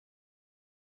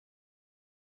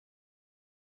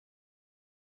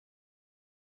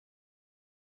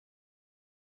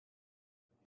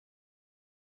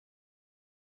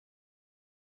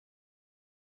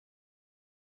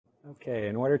Okay,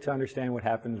 in order to understand what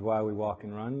happens while we walk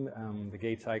and run, the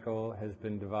gait cycle has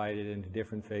been divided into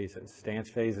different phases. Stance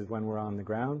phase is when we're on the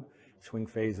ground. Swing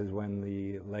phase is when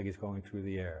the leg is going through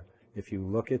the air. If you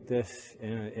look at this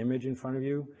image in front of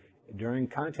you, during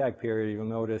contact period, you'll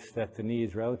notice that the knee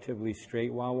is relatively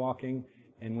straight while walking,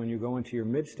 and when you go into your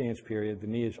mid-stance period, the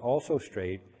knee is also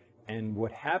straight, and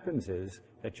what happens is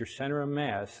that your center of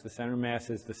mass, the center of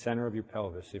mass is the center of your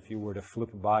pelvis. If you were to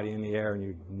flip a body in the air and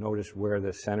you notice where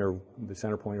the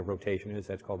center point of rotation is,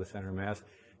 that's called the center of mass.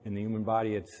 In the human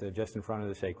body, it's just in front of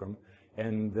the sacrum.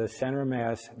 And the center of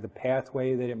mass, the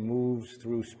pathway that it moves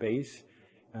through space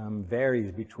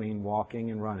varies between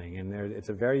walking and running, and it's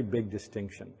a very big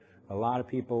distinction. A lot of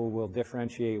people will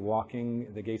differentiate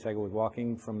walking, the gait cycle with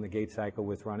walking, from the gait cycle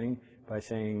with running by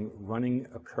saying running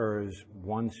occurs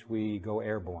once we go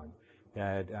airborne.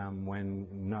 That when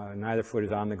neither foot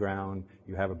is on the ground,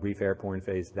 you have a brief airborne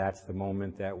phase. That's the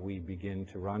moment that we begin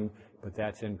to run, but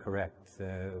that's incorrect.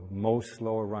 Most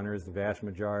slower runners, the vast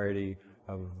majority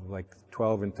of like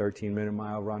 12 and 13-minute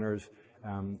mile runners,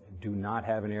 do not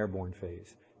have an airborne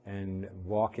phase. And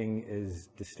walking is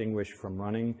distinguished from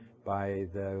running by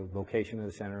the location of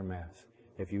the center of mass.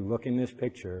 If you look in this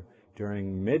picture,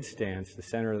 during mid-stance, the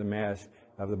center of the mass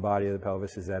of the body of the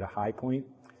pelvis is at a high point,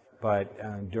 but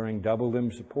during double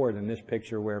limb support, in this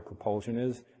picture where propulsion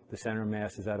is, the center of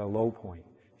mass is at a low point.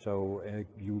 So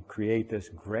you create this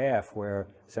graph where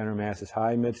center of mass is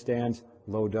high mid-stance,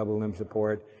 low double limb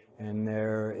support, and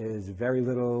there is very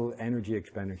little energy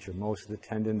expenditure. Most of the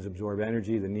tendons absorb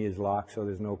energy, the knee is locked, so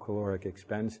there's no caloric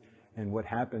expense. And what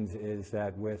happens is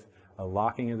that with a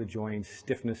locking of the joints,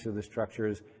 stiffness of the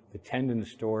structures, the tendons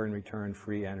store and return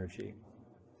free energy.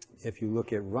 If you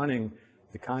look at running,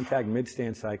 the contact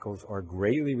mid-stance cycles are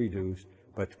greatly reduced,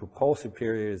 but the propulsive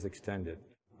period is extended.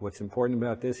 What's important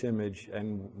about this image,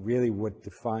 and really what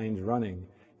defines running,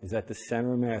 is that the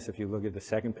center of mass, if you look at the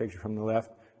second picture from the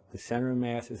left, the center of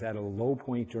mass is at a low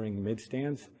point during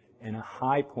mid-stance and a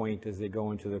high point as they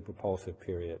go into the propulsive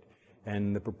period.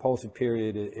 And the propulsive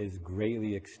period is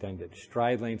greatly extended.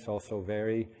 Stride lengths also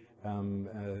vary.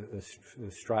 The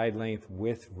stride length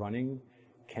with running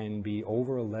can be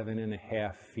over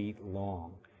 11.5 feet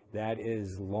long. That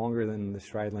is longer than the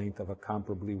stride length of a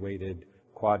comparably weighted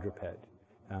quadruped.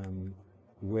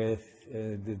 With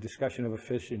the discussion of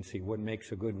efficiency, what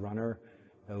makes a good runner,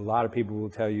 a lot of people will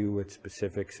tell you it's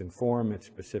specifics in form, it's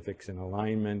specifics in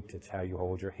alignment, it's how you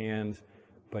hold your hands.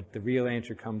 But the real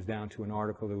answer comes down to an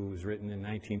article that was written in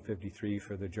 1953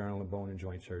 for the Journal of Bone and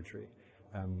Joint Surgery.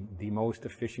 The most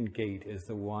efficient gait is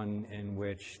the one in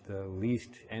which the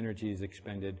least energy is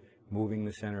expended moving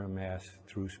the center of mass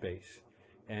through space.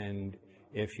 And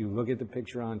if you look at the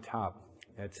picture on top,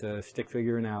 it's a stick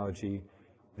figure analogy.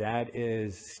 That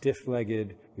is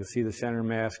stiff-legged. You'll see the center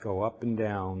mass go up and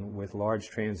down with large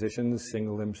transitions,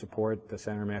 single limb support. The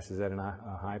center mass is at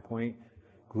a high point.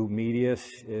 Glute medius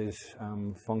is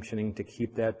functioning to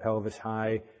keep that pelvis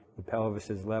high. The pelvis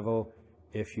is level.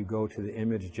 If you go to the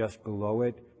image just below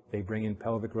it, they bring in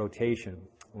pelvic rotation,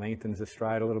 lengthens the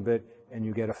stride a little bit, and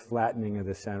you get a flattening of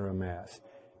the center of mass.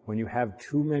 When you have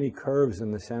too many curves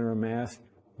in the center of mass,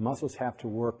 muscles have to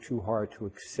work too hard to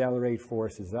accelerate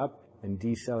forces up and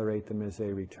decelerate them as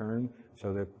they return,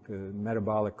 so the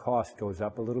metabolic cost goes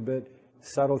up a little bit.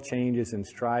 Subtle changes in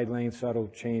stride length, subtle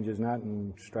changes, not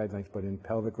in stride length, but in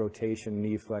pelvic rotation,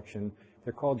 knee flexion.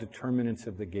 They're called determinants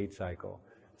of the gait cycle.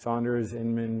 Saunders,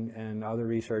 Inman, and other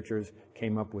researchers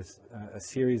came up with a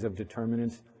series of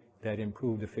determinants that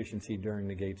improved efficiency during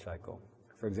the gait cycle.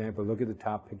 For example, look at the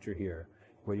top picture here.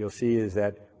 What you'll see is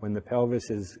that when the pelvis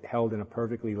is held in a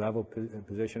perfectly level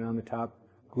position on the top,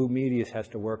 glute medius has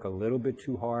to work a little bit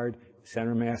too hard,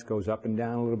 center mass goes up and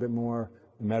down a little bit more,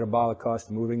 the metabolic cost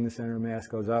of moving the center of mass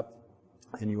goes up,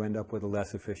 and you end up with a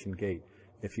less efficient gait.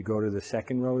 If you go to the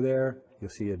second row there,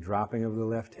 you'll see a dropping of the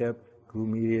left hip. Glute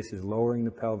medius is lowering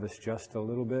the pelvis just a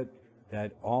little bit.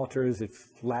 That alters, it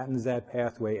flattens that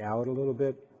pathway out a little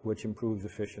bit, which improves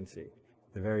efficiency.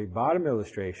 The very bottom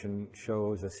illustration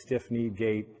shows a stiff-kneed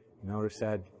gait. Notice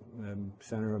that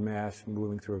center of mass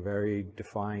moving through a very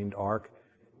defined arc.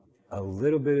 A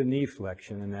little bit of knee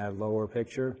flexion in that lower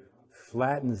picture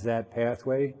flattens that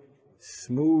pathway,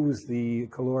 smooths the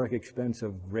caloric expense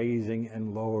of raising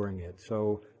and lowering it.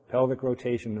 So pelvic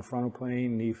rotation in the frontal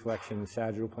plane, knee flexion in the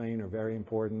sagittal plane are very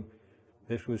important.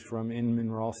 This was from Inman,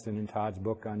 Ralston, and Todd's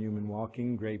book on human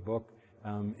walking, great book.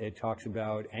 It talks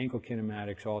about ankle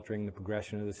kinematics altering the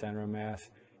progression of the center of mass.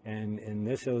 And in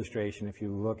this illustration, if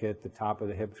you look at the top of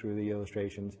the hip through the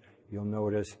illustrations, you'll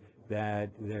notice that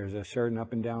there's a certain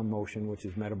up and down motion, which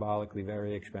is metabolically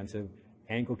very expensive,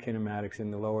 ankle kinematics in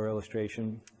the lower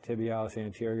illustration. Tibialis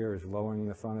anterior is lowering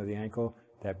the front of the ankle.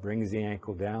 That brings the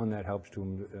ankle down. That helps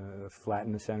to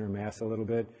flatten the center of mass a little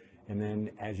bit. And then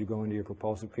as you go into your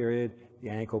propulsive period, the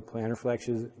ankle plantar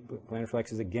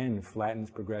flexes again, flattens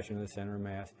progression of the center of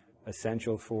mass,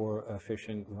 essential for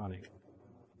efficient running.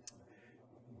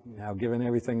 Now, given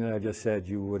everything that I just said,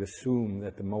 you would assume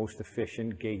that the most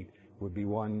efficient gait would be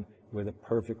one with a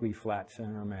perfectly flat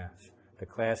center of mass. The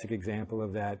classic example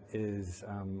of that is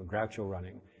Groucho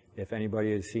running. If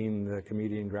anybody has seen the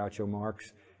comedian Groucho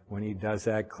Marx, when he does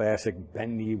that classic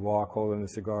bent knee walk holding a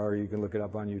cigar, you can look it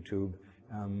up on YouTube.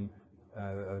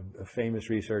 A famous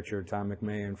researcher, Tom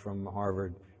McMahon from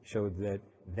Harvard, showed that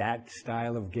that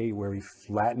style of gait where he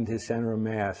flattened his center of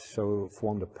mass so it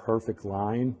formed a perfect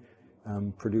line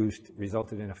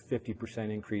resulted in a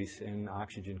 50% increase in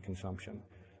oxygen consumption.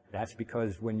 That's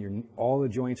because when all the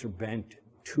joints are bent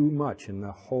too much and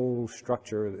the whole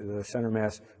structure, the center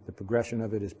mass, the progression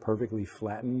of it is perfectly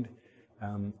flattened,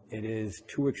 it is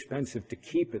too expensive to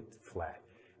keep it flat.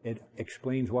 It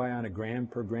explains why on a gram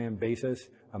per gram basis,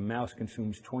 a mouse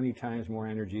consumes 20 times more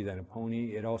energy than a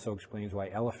pony. It also explains why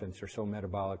elephants are so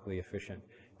metabolically efficient.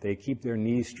 They keep their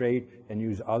knees straight and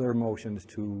use other motions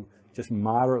to just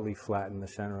moderately flatten the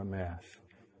center of mass.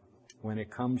 When it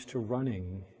comes to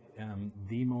running,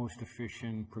 the most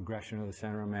efficient progression of the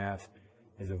center of mass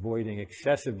is avoiding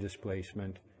excessive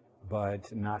displacement,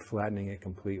 but not flattening it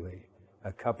completely.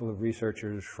 A couple of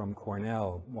researchers from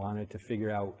Cornell wanted to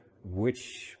figure out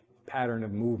which pattern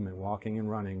of movement, walking and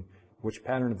running, which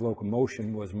pattern of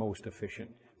locomotion was most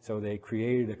efficient. So they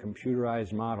created a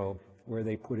computerized model where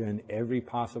they put in every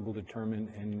possible determinant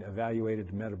and evaluated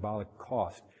the metabolic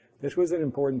cost. This was an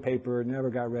important paper. It never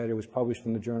got read. It was published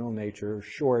in the journal Nature,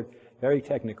 short, very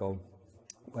technical,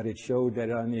 but it showed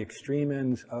that on the extreme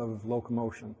ends of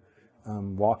locomotion,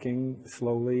 walking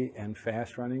slowly and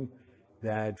fast running,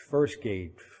 that first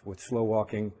gait with slow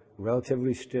walking,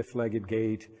 relatively stiff-legged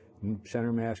gait,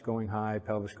 center mass going high,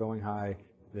 pelvis going high,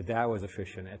 that was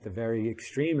efficient. At the very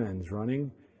extreme ends,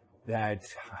 running,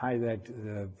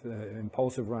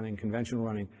 impulsive running, conventional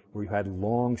running, where you had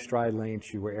long stride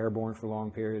lengths, you were airborne for long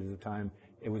periods of time,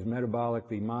 it was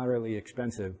metabolically moderately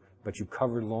expensive, but you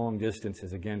covered long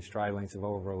distances, again, stride lengths of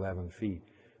over 11 feet.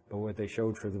 But what they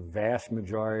showed for the vast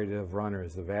majority of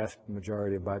runners, the vast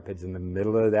majority of bipeds in the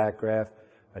middle of that graph,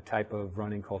 a type of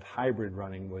running called hybrid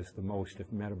running was the most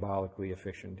metabolically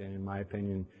efficient. And in my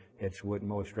opinion, it's what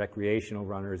most recreational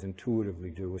runners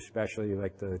intuitively do, especially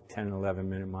like the 10 and 11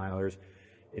 minute milers.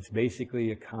 It's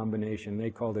basically a combination, they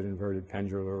called it inverted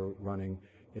pendular running.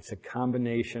 It's a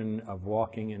combination of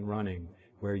walking and running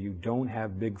where you don't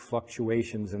have big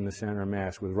fluctuations in the center of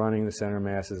mass. With running, the center of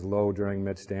mass is low during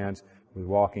mid-stance. With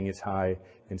walking, it's high.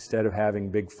 Instead of having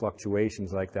big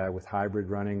fluctuations like that with hybrid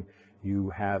running,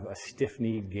 you have a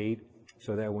stiff-kneed gait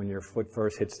so that when your foot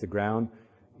first hits the ground,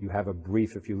 you have a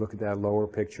brief, if you look at that lower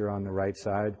picture on the right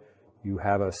side, you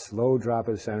have a slow drop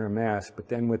of the center of mass, but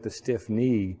then with the stiff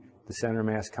knee, the center of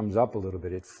mass comes up a little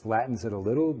bit. It flattens it a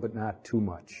little, but not too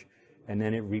much. And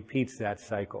then it repeats that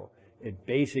cycle. It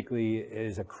basically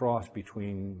is a cross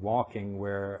between walking,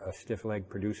 where a stiff leg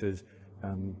produces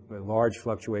large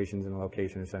fluctuations in the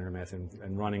location of center of mass,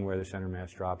 and running, where the center of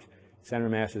mass drops. Center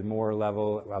of mass is more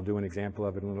level. I'll do an example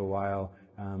of it in a little while,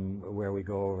 where we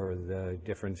go over the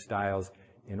different styles.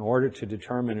 In order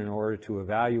to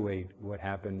evaluate what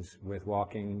happens with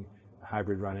walking,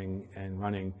 hybrid running, and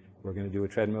running, we're going to do a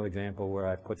treadmill example where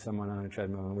I put someone on a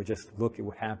treadmill and we just look at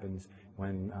what happens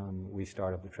when we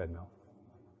start up the treadmill.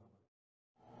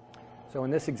 So in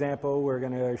this example, we're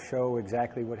going to show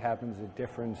exactly what happens at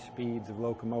different speeds of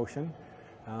locomotion.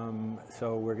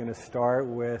 So we're going to start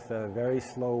with a very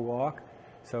slow walk.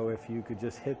 So if you could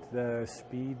just hit the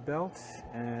speed belts,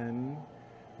 and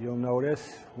you'll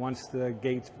notice once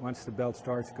the belt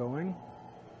starts going,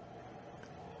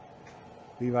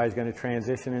 Levi's going to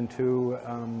transition into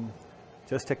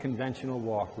just a conventional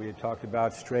walk. We had talked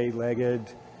about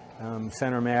straight-legged,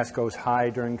 center mass goes high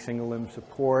during single limb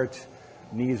support,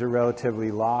 knees are relatively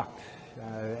locked,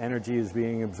 energy is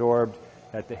being absorbed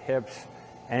at the hips,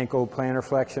 ankle plantar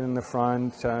flexion in the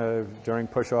front during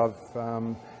push-off,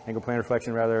 ankle plantar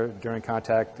flexion rather during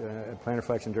contact, plantar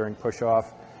flexion during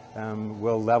push-off.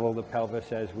 We'll level the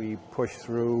pelvis as we push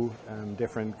through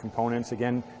different components.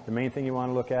 Again, the main thing you want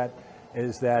to look at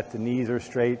is that the knees are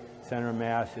straight, center of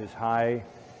mass is high.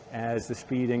 As the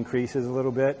speed increases a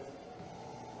little bit,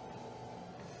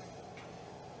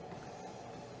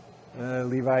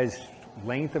 Levi's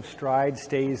length of stride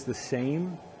stays the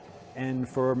same, and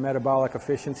for metabolic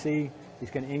efficiency, he's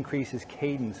going to increase his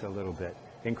cadence a little bit,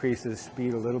 increase his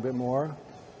speed a little bit more.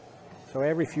 So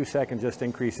every few seconds, just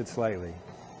increase it slightly.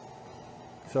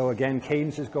 So again,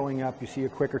 cadence is going up. You see a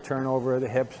quicker turnover of the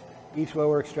hips. Each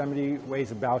lower extremity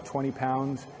weighs about 20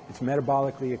 pounds. It's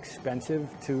metabolically expensive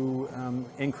to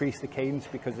increase the cadence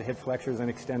because the hip flexors and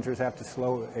extensors have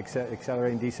to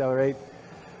accelerate and decelerate.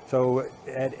 So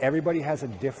everybody has a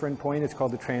different point. It's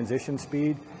called the transition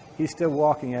speed. He's still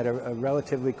walking at a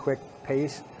relatively quick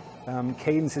pace.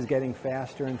 Cadence is getting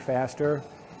faster and faster.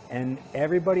 And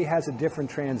everybody has a different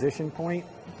transition point,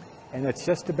 and it's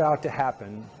just about to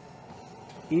happen.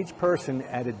 Each person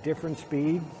at a different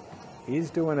speed. He's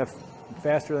doing a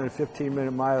faster than a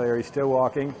 15-minute mile here. He's still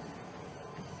walking.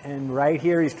 And right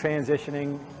here he's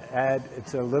transitioning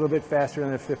it's a little bit faster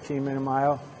than a 15-minute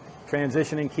mile.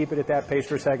 Transitioning, keep it at that pace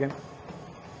for a second.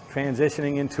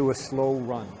 Transitioning into a slow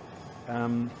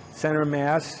run. Center of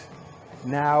mass,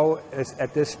 now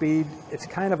at this speed, it's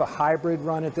kind of a hybrid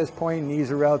run at this point. Knees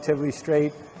are relatively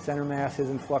straight. Center mass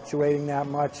isn't fluctuating that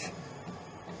much.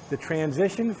 The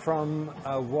transition from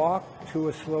a walk to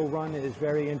a slow run is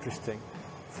very interesting.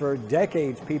 For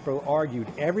decades, people argued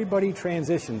everybody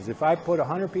transitions. If I put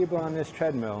 100 people on this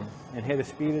treadmill and hit a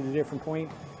speed at a different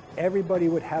point, everybody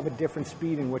would have a different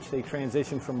speed in which they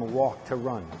transition from a walk to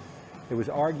run. It was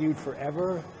argued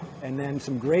forever, and then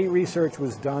some great research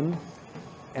was done,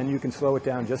 and you can slow it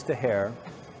down just a hair.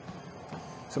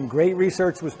 Some great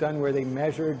research was done where they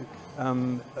measured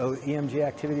EMG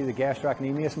activity of the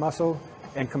gastrocnemius muscle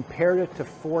and compared it to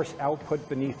force output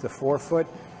beneath the forefoot,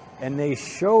 and they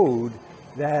showed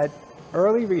that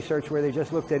early research where they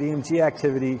just looked at EMG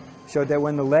activity showed that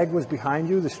when the leg was behind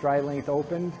you, the stride length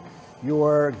opened,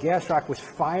 your gastroc was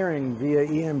firing via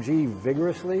EMG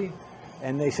vigorously.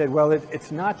 And they said, well,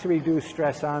 it's not to reduce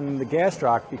stress on the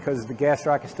gastroc because the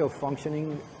gastroc is still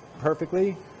functioning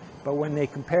perfectly. But when they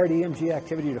compared EMG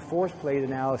activity to force plate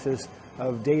analysis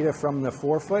of data from the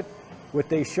forefoot, what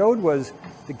they showed was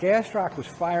the gastroc was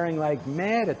firing like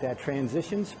mad at that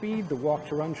transition speed, the walk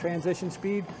to run transition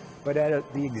speed. But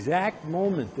at the exact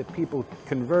moment that people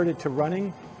converted to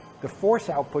running, the force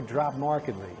output dropped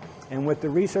markedly. And what the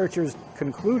researchers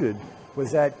concluded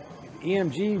was that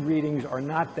EMG readings are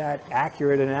not that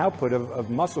accurate an output of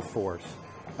muscle force.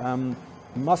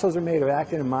 Muscles are made of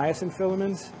actin and myosin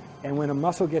filaments, and when a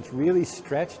muscle gets really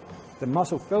stretched, the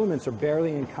muscle filaments are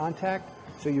barely in contact,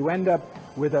 so you end up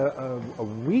with a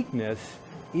weakness.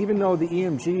 Even though the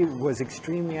EMG was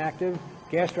extremely active,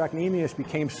 gastrocnemius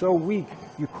became so weak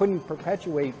you couldn't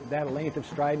perpetuate that length of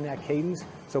stride and that cadence,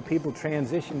 so people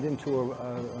transitioned into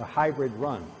a hybrid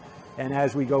run. And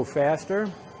as we go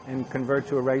faster and convert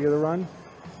to a regular run,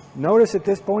 notice at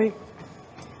this point,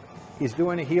 he's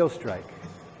doing a heel strike.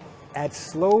 At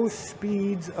slow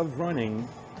speeds of running,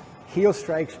 heel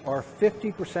strikes are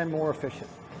 50% more efficient.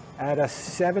 At a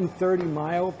 7:30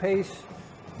 mile pace,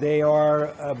 they are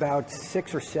about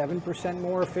 6 or 7%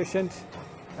 more efficient.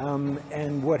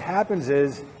 And what happens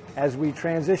is, as we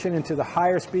transition into the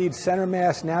higher speeds, center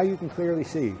mass, now you can clearly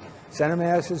see, center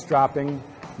mass is dropping,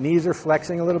 knees are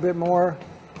flexing a little bit more.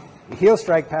 The heel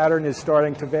strike pattern is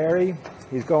starting to vary.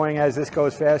 He's going, as this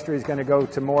goes faster, he's going to go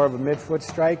to more of a midfoot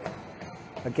strike.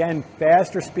 Again,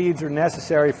 faster speeds are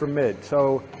necessary for mid.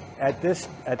 So at this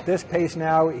pace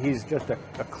now, he's just a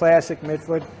classic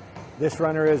midfoot. This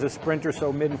runner is a sprinter,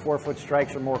 so mid and forefoot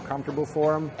strikes are more comfortable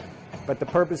for him. But the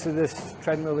purpose of this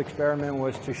treadmill experiment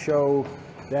was to show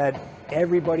that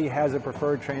everybody has a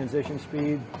preferred transition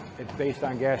speed. It's based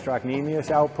on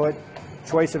gastrocnemius output.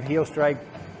 Choice of heel strike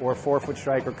or forefoot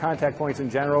strike or contact points in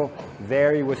general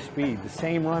vary with speed. The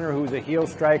same runner who's a heel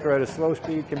striker at a slow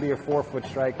speed can be a forefoot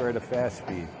striker at a fast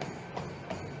speed.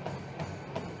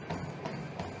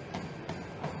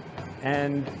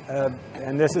 And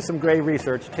this is some great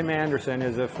research. Tim Anderson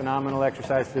is a phenomenal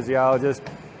exercise physiologist.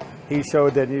 He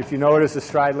showed that if you notice the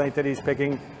stride length that he's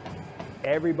picking,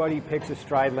 everybody picks a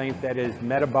stride length that is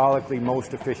metabolically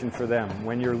most efficient for them.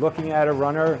 When you're looking at a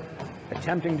runner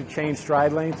attempting to change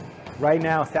stride length, right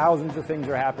now thousands of things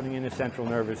are happening in his central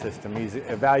nervous system. He's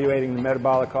evaluating the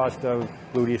metabolic cost of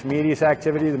gluteus medius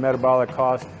activity, the metabolic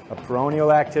cost of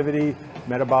peroneal activity,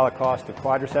 metabolic cost of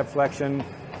quadricep flexion,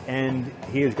 and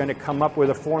he is going to come up with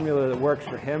a formula that works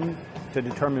for him to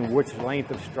determine which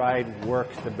length of stride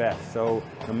works the best. So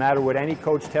no matter what any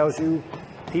coach tells you,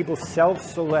 people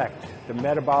self-select the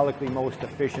metabolically most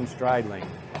efficient stride length.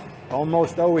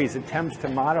 Almost always attempts to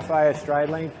modify a stride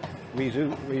length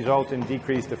result in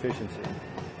decreased efficiency.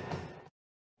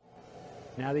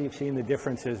 Now that you've seen the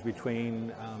differences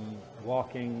between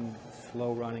walking,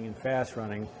 slow running, and fast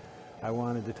running, I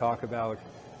wanted to talk about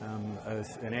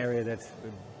an area that's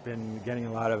been getting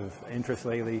a lot of interest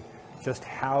lately. Just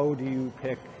how do you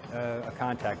pick a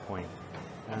contact point?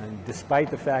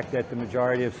 Despite the fact that the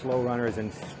majority of slow runners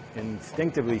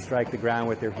instinctively strike the ground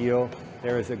with their heel,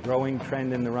 there is a growing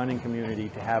trend in the running community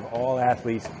to have all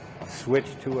athletes switch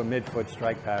to a midfoot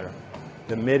strike pattern.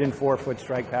 The mid and forefoot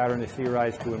strike pattern is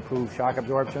theorized to improve shock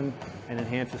absorption and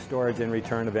enhance the storage and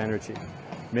return of energy.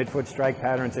 Midfoot strike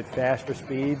patterns at faster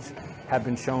speeds have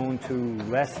been shown to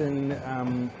lessen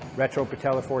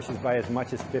retropatellar forces by as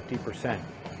much as 50%.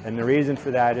 And the reason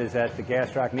for that is that the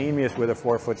gastrocnemius with a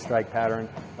forefoot strike pattern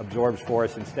absorbs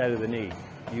force instead of the knee.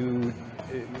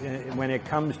 When it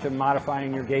comes to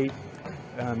modifying your gait,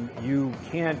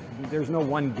 there's no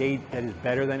one gait that is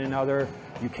better than another.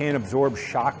 You can't absorb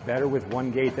shock better with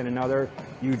one gait than another.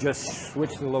 You just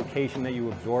switch the location that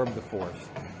you absorb the force.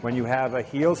 When you have a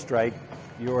heel strike,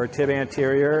 your tib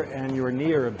anterior and your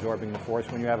knee are absorbing the force.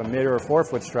 When you have a mid or a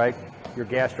forefoot strike, your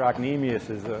gastrocnemius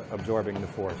is absorbing the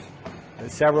force.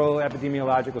 Several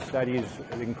epidemiological studies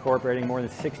incorporating more than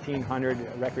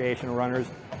 1,600 recreational runners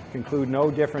conclude no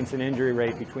difference in injury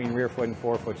rate between rear foot and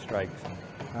forefoot strikes.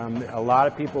 A lot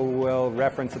of people will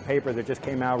reference a paper that just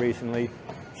came out recently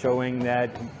showing that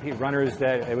it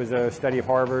was a study of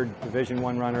Harvard Division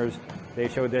I runners. They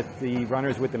showed that the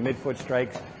runners with the midfoot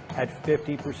strikes had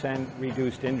 50%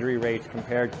 reduced injury rates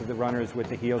compared to the runners with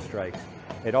the heel strikes.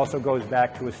 It also goes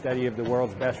back to a study of the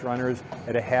world's best runners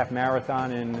at a half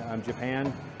marathon in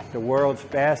Japan. The world's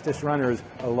fastest runners,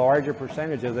 a larger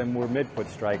percentage of them were midfoot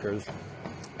strikers,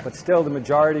 but still the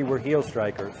majority were heel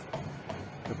strikers.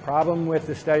 The problem with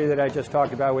the study that I just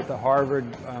talked about with the Harvard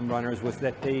runners was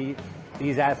that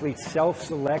these athletes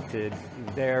self-selected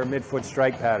their midfoot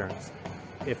strike patterns.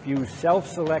 If you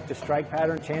self-select a strike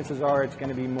pattern, chances are it's going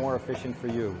to be more efficient for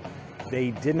you.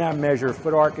 They did not measure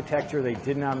foot architecture, they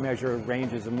did not measure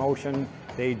ranges of motion,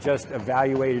 they just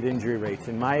evaluated injury rates.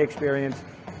 In my experience,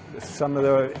 some of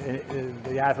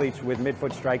the athletes with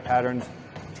midfoot strike patterns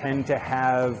tend to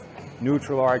have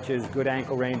neutral arches, good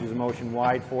ankle ranges of motion,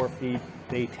 wide forefeet.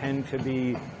 They tend to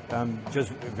be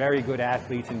just very good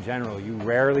athletes in general. You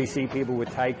rarely see people with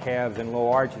tight calves and low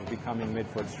arches becoming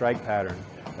midfoot strike patterns,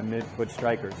 midfoot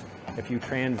strikers. If you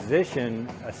transition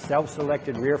a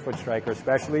self-selected rear foot striker,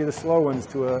 especially the slow ones,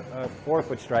 to a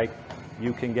forefoot strike,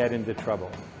 you can get into trouble.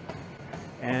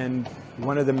 And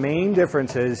one of the main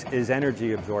differences is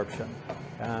energy absorption.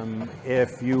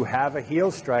 If you have a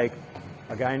heel strike,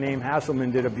 a guy named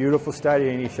Hasselman did a beautiful study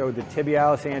and he showed the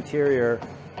tibialis anterior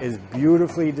is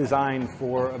beautifully designed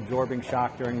for absorbing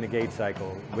shock during the gait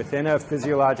cycle. Within a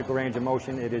physiological range of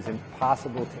motion, it is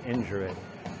impossible to injure it.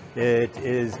 It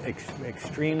is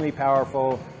extremely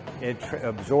powerful. It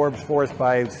absorbs force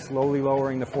by slowly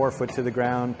lowering the forefoot to the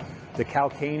ground. The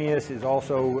calcaneus is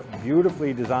also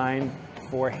beautifully designed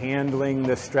for handling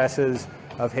the stresses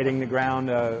of hitting the ground.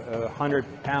 A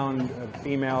 100-pound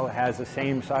female has the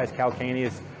same size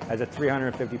calcaneus as a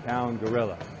 350-pound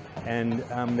gorilla. And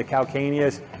the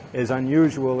calcaneus is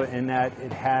unusual in that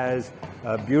it has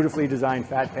a beautifully designed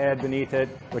fat pad beneath it,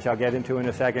 which I'll get into in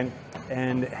a second,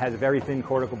 and it has very thin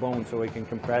cortical bone so it can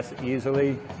compress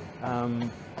easily.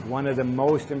 One of the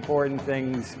most important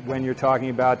things when you're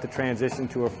talking about the transition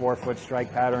to a forefoot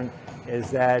strike pattern is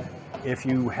that if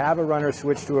you have a runner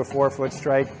switch to a forefoot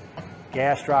strike,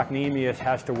 gastrocnemius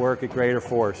has to work at greater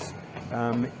force.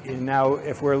 Now,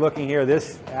 if we're looking here,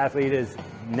 this athlete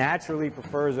naturally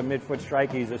prefers a midfoot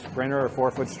strike. He's a sprinter or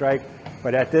forefoot strike,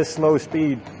 but at this slow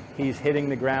speed, he's hitting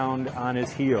the ground on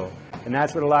his heel. And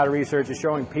that's what a lot of research is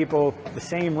showing. People, the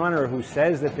same runner who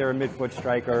says that they're a midfoot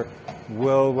striker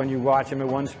will, when you watch him at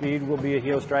one speed, will be a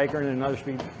heel striker and another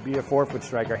speed be a forefoot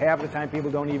striker. Half the time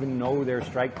people don't even know their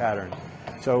strike pattern.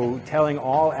 So telling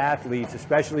all athletes,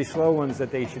 especially slow ones,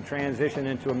 that they should transition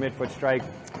into a midfoot strike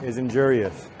is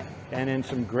injurious. And in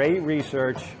some great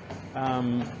research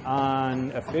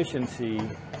on efficiency,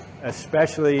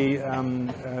 especially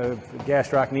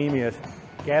gastrocnemius,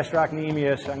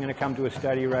 I'm going to come to a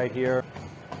study right here.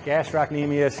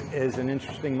 Gastrocnemius is an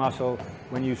interesting muscle.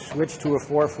 When you switch to a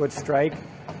forefoot strike,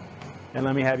 and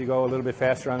let me have you go a little bit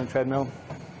faster on the treadmill.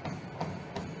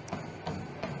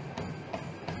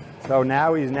 So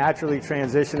now he's naturally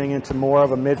transitioning into more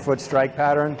of a midfoot strike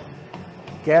pattern.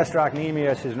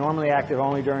 Gastrocnemius is normally active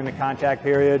only during the contact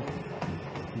period.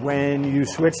 When you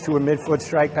switch to a midfoot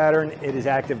strike pattern, it is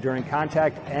active during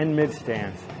contact and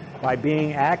mid-stance. By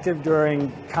being active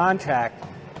during contact,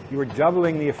 you are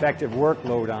doubling the effective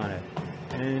workload on it.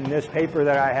 And in this paper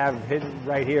that I have hidden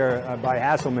right here by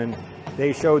Hasselman,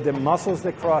 they showed that muscles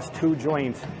that cross two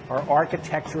joints are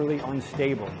architecturally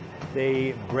unstable.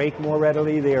 They break more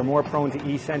readily, they are more prone to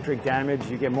eccentric damage,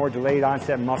 you get more delayed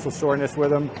onset muscle soreness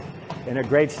with them. in a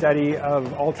great study of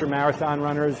ultramarathon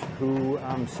runners who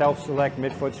self-select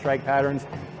midfoot strike patterns.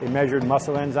 They measured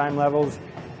muscle enzyme levels.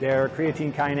 Their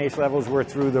creatine kinase levels were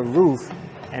through the roof,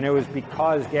 and it was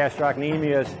because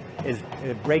gastrocnemius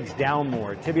it breaks down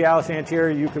more. Tibialis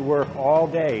anterior, you could work all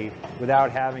day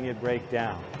without having it break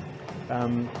down.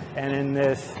 And in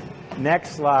this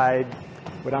next slide,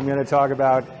 what I'm going to talk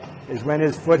about is when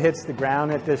his foot hits the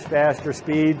ground at this faster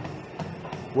speed,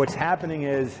 what's happening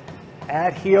is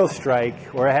at heel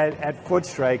strike or at foot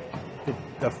strike,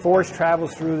 the force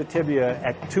travels through the tibia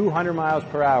at 200 miles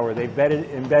per hour. They've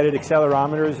embedded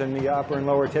accelerometers in the upper and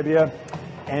lower tibia,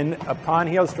 and upon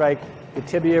heel strike, the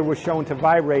tibia was shown to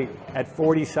vibrate at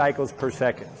 40 cycles per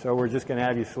second. So we're just going to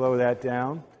have you slow that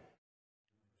down.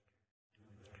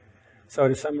 So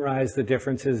to summarize the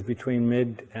differences between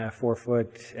mid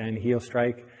forefoot and heel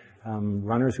strike,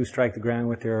 runners who strike the ground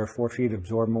with their forefeet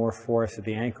absorb more force at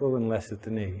the ankle and less at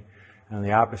the knee. And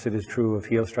the opposite is true of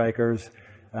heel strikers.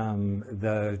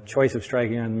 The choice of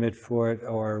striking on midfoot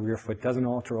or rear foot doesn't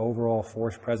alter overall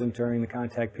force present during the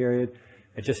contact period.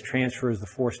 It just transfers the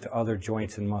force to other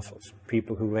joints and muscles.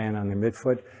 People who land on their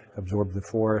midfoot absorb the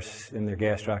force in their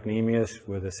gastrocnemius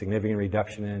with a significant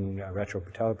reduction in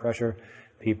retropatellar pressure.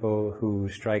 People who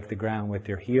strike the ground with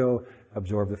their heel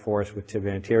absorb the force with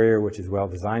tibia anterior, which is well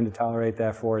designed to tolerate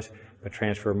that force, but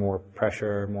transfer more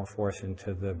pressure, more force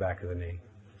into the back of the knee.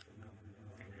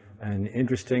 An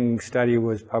interesting study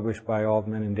was published by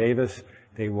Altman and Davis.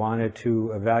 They wanted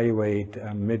to evaluate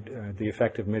the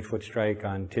effect of midfoot strike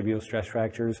on tibial stress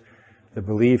fractures. The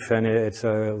belief, and it's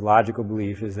a logical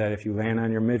belief, is that if you land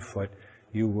on your midfoot,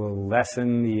 you will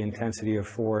lessen the intensity of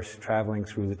force traveling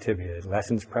through the tibia. It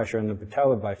lessens pressure on the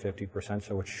patella by 50%,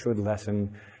 so it should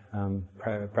lessen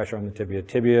pressure on the tibia.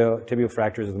 Tibial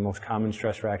fractures are the most common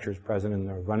stress fractures present in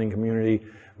the running community.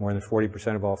 More than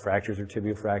 40% of all fractures are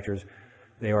tibial fractures.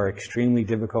 They are extremely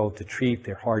difficult to treat.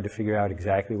 They're hard to figure out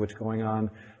exactly what's going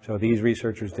on. So these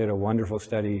researchers did a wonderful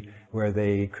study where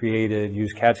they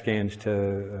used CAT scans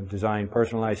to design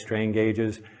personalized strain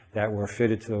gauges that were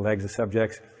fitted to the legs of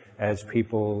subjects as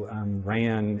people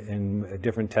ran in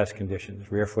different test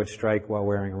conditions. Rear foot strike while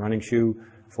wearing a running shoe,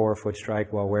 forefoot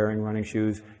strike while wearing running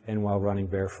shoes, and while running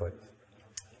barefoot.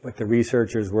 What the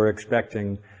researchers were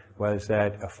expecting was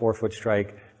that a forefoot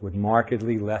strike would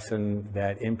markedly lessen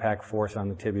that impact force on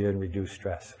the tibia and reduce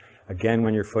stress. Again,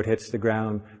 when your foot hits the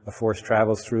ground, the force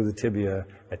travels through the tibia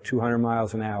at 200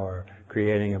 miles an hour,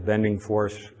 creating a bending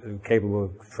force capable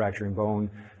of fracturing bone.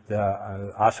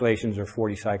 The oscillations are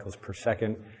 40 cycles per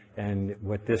second, and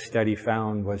what this study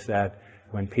found was that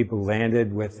when people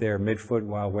landed with their midfoot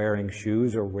while wearing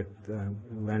shoes or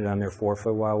landed on their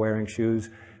forefoot while wearing shoes,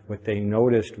 what they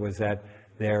noticed was that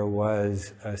there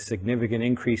was a significant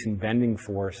increase in bending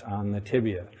force on the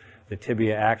tibia. The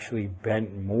tibia actually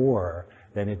bent more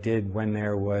than it did when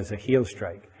there was a heel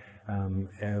strike.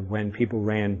 When people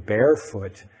ran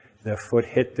barefoot, the foot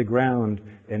hit the ground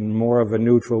in more of a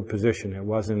neutral position. It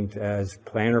wasn't as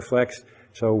plantar flexed.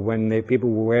 So when people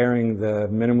were wearing the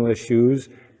minimalist shoes,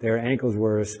 their ankles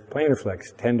were plantar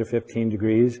flexed, 10 to 15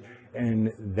 degrees.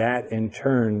 And that in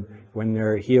turn, when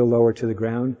their heel lowered to the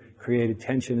ground, created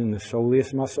tension in the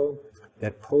soleus muscle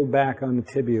that pulled back on the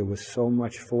tibia with so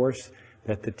much force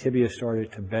that the tibia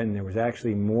started to bend. There was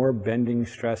actually more bending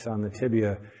stress on the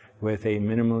tibia with a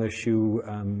minimalist shoe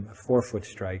forefoot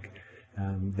strike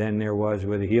than there was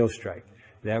with a heel strike.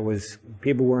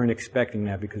 People weren't expecting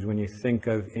that, because when you think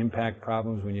of impact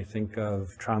problems, when you think of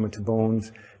trauma to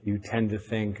bones, you tend to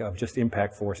think of just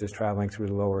impact forces traveling through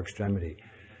the lower extremity.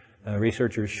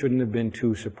 Researchers shouldn't have been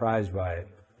too surprised by it.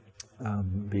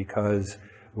 Because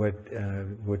what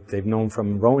they've known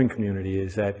from the rowing community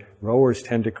is that rowers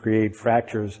tend to create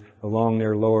fractures along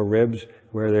their lower ribs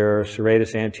where their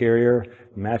serratus anterior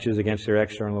matches against their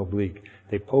external oblique.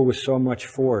 They pull with so much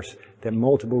force that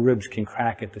multiple ribs can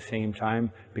crack at the same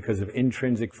time because of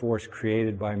intrinsic force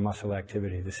created by muscle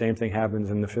activity. The same thing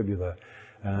happens in the fibula.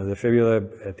 The fibula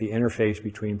at the interface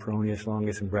between peroneus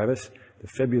longus and brevis, the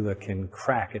fibula can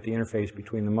crack at the interface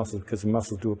between the muscles because the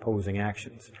muscles do opposing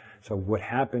actions. So what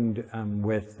happened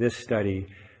with this study,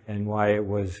 and why it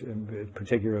was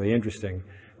particularly interesting,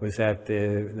 was that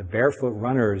the barefoot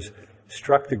runners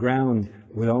struck the ground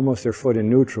with almost their foot in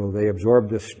neutral. They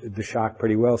absorbed the shock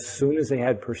pretty well. As soon as they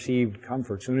had perceived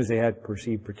comfort, as soon as they had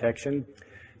perceived protection,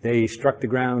 they struck the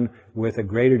ground with a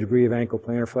greater degree of ankle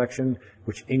plantar flexion,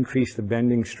 which increased the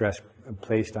bending stress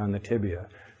placed on the tibia.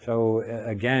 So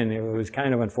again, it was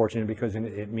kind of unfortunate because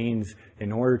it means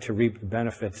in order to reap the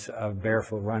benefits of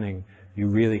barefoot running, you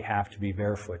really have to be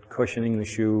barefoot. Cushioning the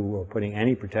shoe or putting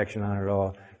any protection on it at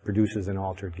all produces an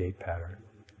altered gait pattern.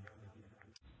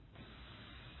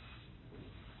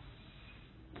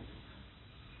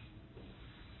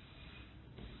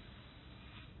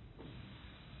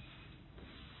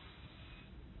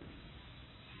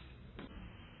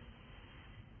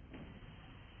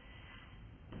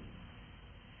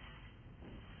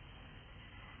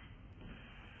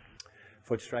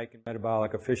 foot strike and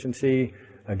metabolic efficiency.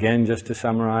 Again, just to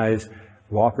summarize,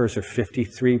 walkers are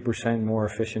 53% more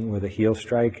efficient with a heel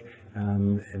strike.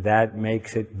 That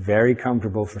makes it very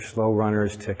comfortable for slow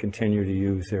runners to continue to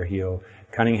use their heel.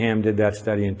 Cunningham did that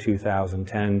study in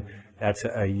 2010. That's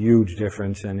a huge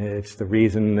difference, and it's the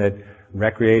reason that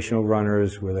recreational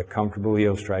runners with a comfortable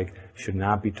heel strike should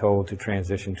not be told to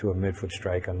transition to a midfoot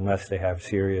strike unless they have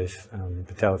serious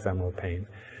patellofemoral pain.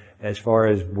 As far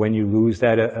as when you lose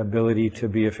that ability to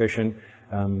be efficient,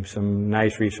 some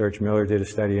nice research. Miller did a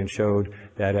study and showed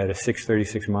that at a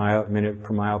 6:36 minute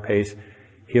per mile pace,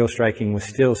 heel striking was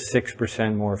still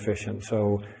 6% more efficient.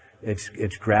 So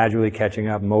it's gradually catching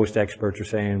up. Most experts are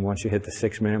saying once you hit the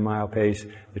 6-minute mile pace,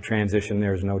 the transition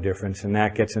there is no difference. And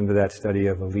that gets into that study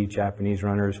of elite Japanese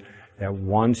runners, that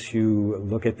once you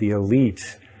look at the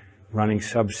elites running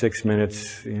sub 6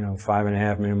 minutes,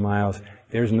 5.5 minute miles,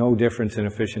 there's no difference in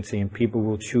efficiency, and people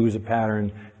will choose a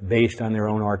pattern based on their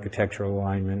own architectural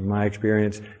alignment. In my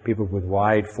experience, people with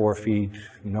wide forefeet,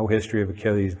 no history of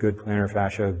Achilles, good plantar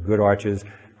fascia, good arches,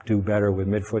 do better with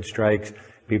midfoot strikes.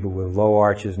 People with low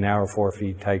arches, narrow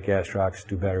forefeet, tight gastrocs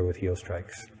do better with heel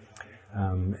strikes.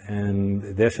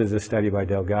 And this is a study by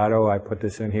Delgado. I put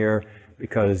this in here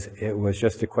because it was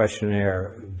just a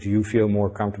questionnaire. Do you feel more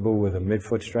comfortable with a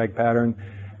midfoot strike pattern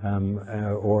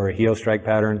or a heel strike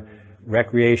pattern?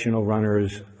 Recreational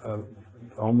runners,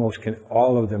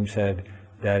 all of them said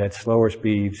that at slower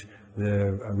speeds,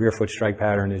 the rear foot strike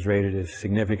pattern is rated as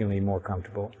significantly more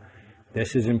comfortable.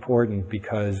 This is important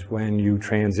because when you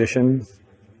transition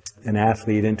an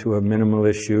athlete into a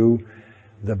minimalist shoe,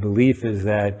 the belief is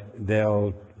that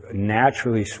they'll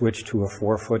naturally switch to a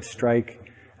forefoot strike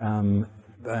and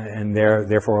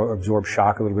therefore absorb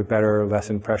shock a little bit better,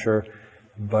 lessen pressure.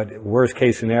 But worst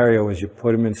case scenario is you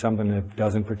put them in something that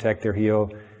doesn't protect their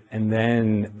heel, and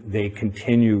then they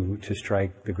continue to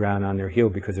strike the ground on their heel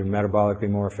because they're metabolically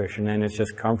more efficient and it's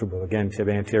just comfortable. Again, tib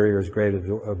anterior is great at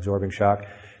absorbing shock.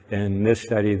 In this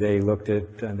study, they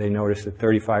noticed that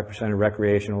 35% of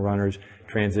recreational runners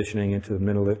transitioning into the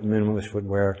minimalist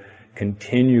footwear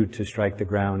continued to strike the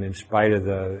ground in spite of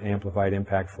the amplified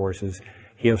impact forces.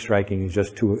 Heel striking is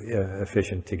just too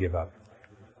efficient to give up.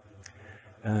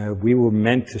 We were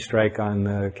meant to strike on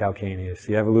the calcaneus.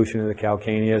 The evolution of the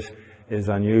calcaneus is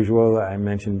unusual. I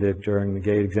mentioned it during the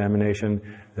gait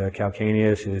examination. The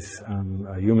calcaneus is,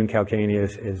 a human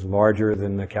calcaneus is larger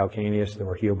than the calcaneus,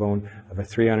 or heel bone, of a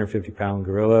 350-pound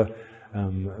gorilla.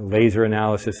 Laser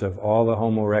analysis of all the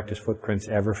Homo erectus footprints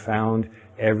ever found,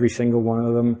 every single one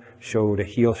of them showed a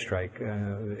heel strike.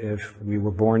 If we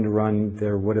were born to run,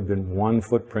 there would have been one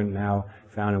footprint now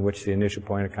found in which the initial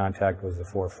point of contact was the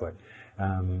forefoot.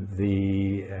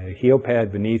 The heel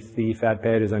pad beneath the fat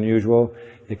pad is unusual.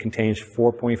 It contains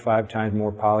 4.5 times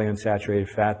more polyunsaturated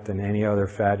fat than any other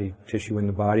fatty tissue in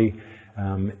the body.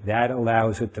 That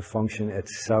allows it to function at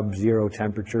sub-zero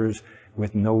temperatures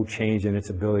with no change in its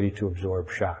ability to absorb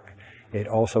shock. It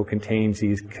also contains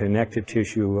these connective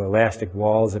tissue elastic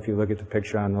walls. If you look at the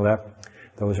picture on the left,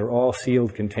 those are all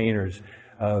sealed containers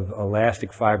of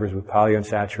elastic fibers with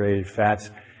polyunsaturated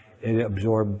fats. It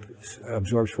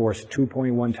absorbs force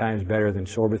 2.1 times better than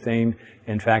sorbethane.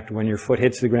 In fact, when your foot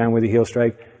hits the ground with a heel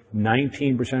strike,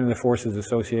 19% of the forces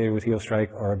associated with heel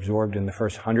strike are absorbed in the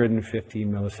first 150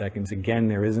 milliseconds. Again,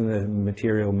 there isn't a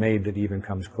material made that even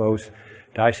comes close.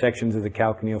 Dissections of the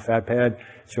calcaneal fat pad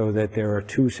show that there are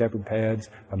two separate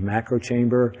pads, a macro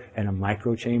chamber and a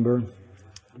micro chamber.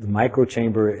 The micro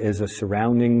chamber is a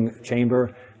surrounding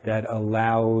chamber that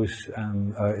allows,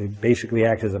 it basically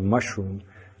acts as a mushroom,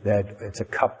 that it's a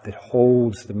cup that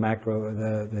holds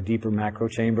the deeper macro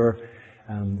chamber.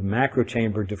 The macro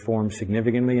chamber deforms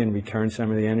significantly and returns some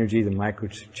of the energy. The micro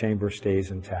chamber stays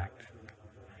intact.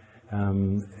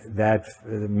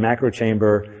 The macro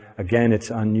chamber, again,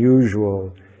 it's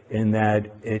unusual in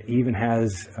that it even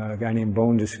has, a guy named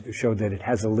Bone just showed that it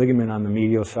has a ligament on the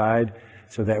medial side,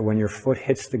 so that when your foot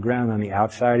hits the ground on the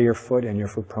outside of your foot and your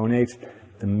foot pronates,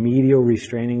 the medial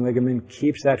restraining ligament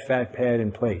keeps that fat pad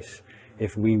in place.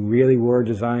 If we really were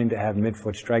designed to have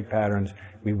midfoot strike patterns,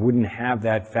 we wouldn't have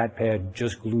that fat pad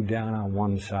just glued down on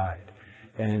one side.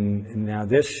 And now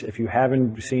this, if you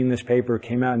haven't seen this paper, it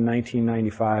came out in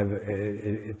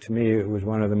 1995. To me, it was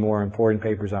one of the more important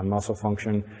papers on muscle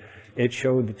function. It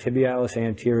showed the tibialis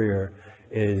anterior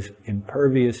is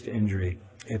impervious to injury.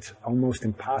 It's almost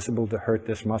impossible to hurt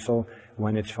this muscle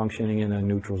when it's functioning in a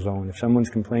neutral zone. If someone's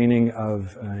complaining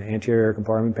of anterior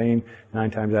compartment pain,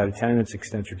 9 times out of 10, it's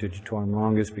extensor digitorum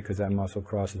longus because that muscle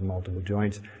crosses multiple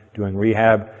joints. Doing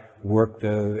rehab, work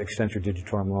the extensor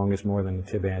digitorum longus more than the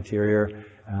tib anterior.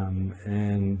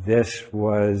 And this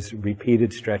was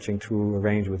repeated stretching through a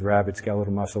range with rabid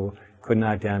skeletal muscle, could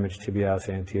not damage tibialis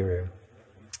anterior.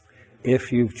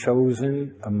 If you've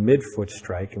chosen a midfoot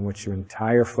strike in which your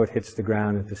entire foot hits the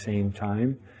ground at the same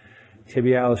time,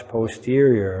 tibialis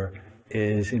posterior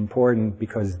is important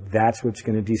because that's what's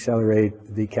going to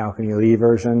decelerate the calcaneal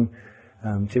eversion.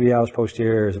 Tibialis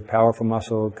posterior is a powerful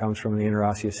muscle. It comes from the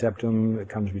interosseous septum. It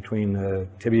comes between the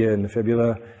tibia and the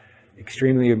fibula.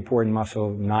 Extremely important muscle,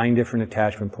 9 different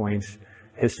attachment points.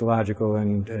 Histological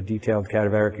and detailed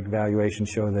cadaveric evaluations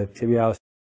show that tibialis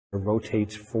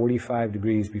rotates 45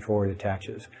 degrees before it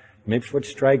attaches. Midfoot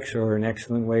strikes are an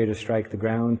excellent way to strike the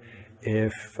ground,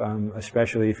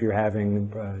 especially if you're having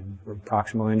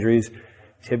proximal injuries.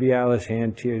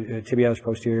 Tibialis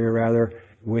posterior,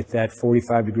 with that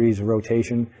 45 degrees of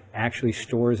rotation, actually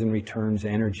stores and returns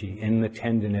energy in the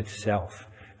tendon itself.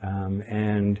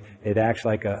 And it acts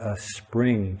like a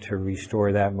spring to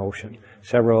restore that motion.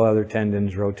 Several other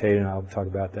tendons rotate, and I'll talk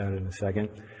about that in a second.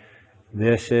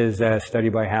 This is a study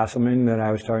by Hasselman that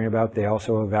I was talking about. They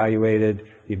also evaluated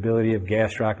the ability of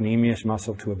gastrocnemius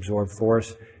muscle to absorb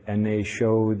force, and they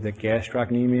showed that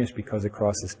gastrocnemius, because it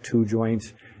crosses 2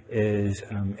 joints, is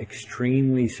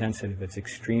extremely sensitive. It's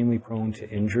extremely prone to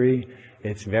injury.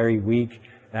 It's very weak.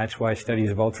 That's why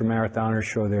studies of ultramarathoners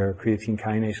show their creatine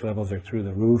kinase levels are through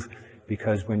the roof,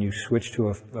 because when you switch to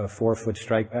a 4-foot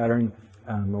strike pattern,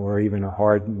 or even a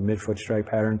hard midfoot strike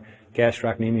pattern,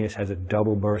 gastrocnemius has a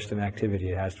double burst in activity.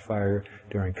 It has to fire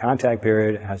during contact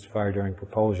period, it has to fire during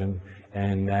propulsion,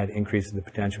 and that increases the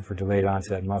potential for delayed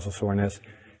onset muscle soreness.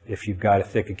 If you've got a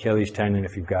thick Achilles tendon,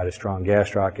 if you've got a strong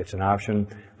gastroc, it's an option.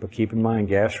 But keep in mind,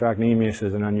 gastrocnemius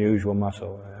is an unusual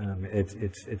muscle.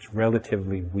 It's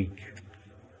relatively weak.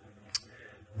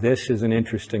 This is an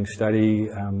interesting study.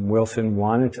 Wilson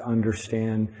wanted to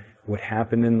understand what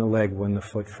happened in the leg when the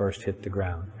foot first hit the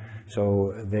ground.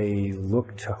 So they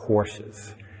looked to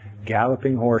horses.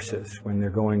 Galloping horses, when they're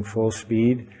going full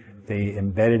speed, they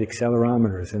embedded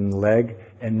accelerometers in the leg,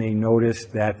 and they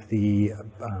noticed that the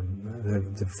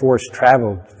force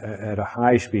traveled at a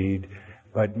high speed,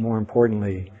 but more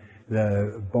importantly,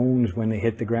 the bones, when they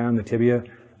hit the ground, the tibia,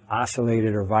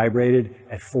 oscillated or vibrated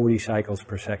at 40 cycles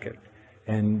per second.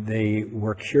 And they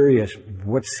were curious,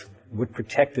 what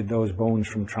protected those bones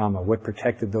from trauma? What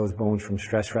protected those bones from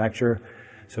stress fracture?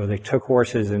 So they took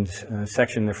horses and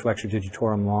sectioned their flexor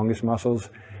digitorum longus muscles.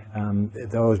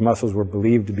 Those muscles were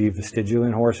believed to be vestigial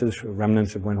in horses,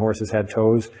 remnants of when horses had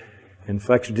toes. And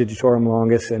flexor digitorum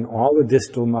longus and all the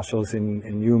distal muscles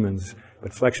in humans,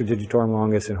 but flexor digitorum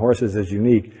longus in horses is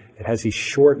unique. It has these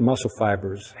short muscle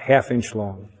fibers, ½ inch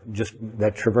long, just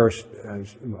that traverse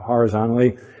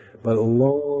horizontally, but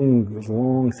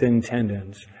long, thin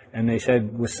tendons. And they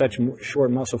said with such short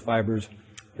muscle fibers,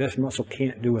 this muscle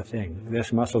can't do a thing.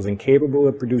 This muscle is incapable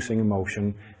of producing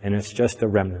emotion, and it's just a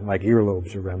remnant, like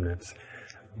earlobes are remnants.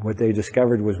 What they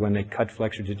discovered was when they cut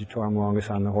flexor digitorum longus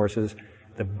on the horses,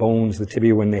 the bones, the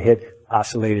tibia, when they hit,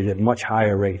 oscillated at much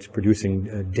higher rates,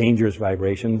 producing dangerous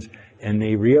vibrations. And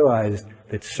they realized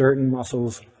that certain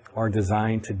muscles are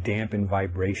designed to dampen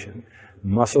vibration.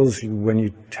 Muscles, when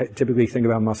you typically think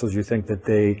about muscles, you think that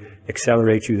they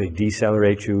accelerate you, they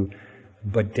decelerate you.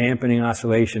 But dampening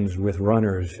oscillations with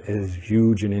runners is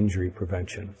huge in injury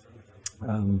prevention.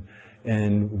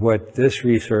 And what this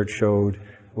research showed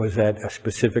was that a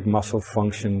specific muscle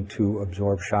functioned to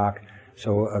absorb shock.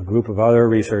 So a group of other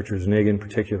researchers, Nig in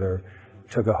particular,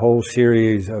 took a whole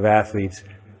series of athletes,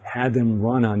 had them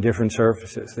run on different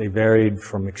surfaces. They varied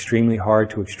from extremely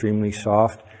hard to extremely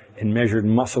soft, and measured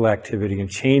muscle activity and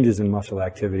changes in muscle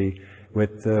activity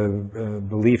with the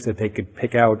belief that they could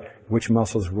pick out which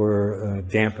muscles were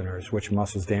dampeners, which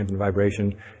muscles dampen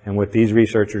vibration. And what these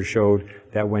researchers showed,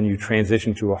 that when you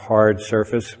transition to a hard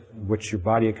surface, which your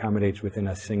body accommodates within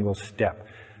a single step,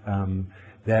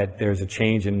 that there's a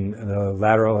change in the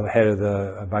lateral head of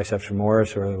the biceps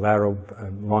femoris, or the lateral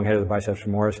long head of the biceps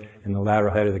femoris, and the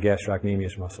lateral head of the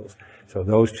gastrocnemius muscles. So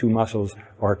those 2 muscles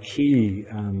are key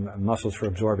muscles for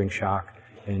absorbing shock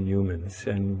in humans,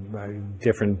 and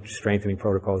different strengthening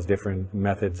protocols, different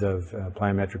methods of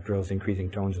plyometric drills, increasing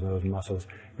tones in those muscles,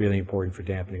 really important for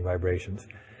dampening vibrations.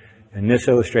 In this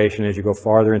illustration, as you go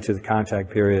farther into the contact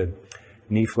period,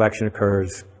 knee flexion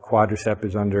occurs, quadricep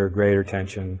is under greater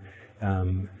tension,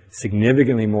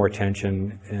 significantly more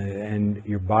tension, and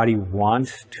your body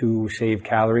wants to save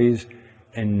calories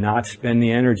and not spend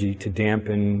the energy to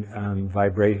dampen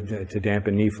to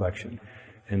dampen knee flexion.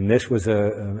 And this was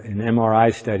an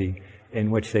MRI study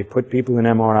in which they put people in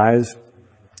MRIs,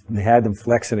 and they had them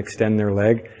flex and extend their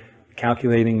leg,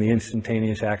 calculating the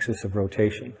instantaneous axis of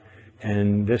rotation.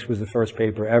 And this was the first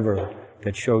paper ever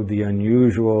that showed the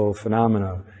unusual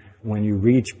phenomena. When you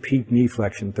reach peak knee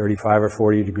flexion, 35 or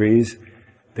 40 degrees,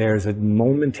 there's a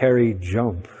momentary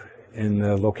jump in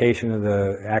the location of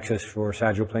the axis for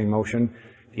sagittal plane motion.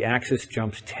 The axis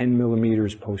jumps 10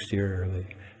 millimeters posteriorly.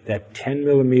 That 10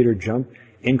 millimeter jump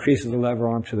increases the lever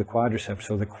arm to the quadriceps,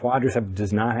 so the quadriceps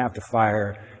does not have to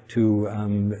fire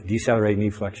to decelerate knee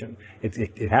flexion.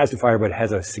 It has to fire, but it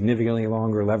has a significantly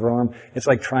longer lever arm. It's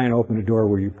like trying to open a door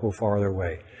where you pull farther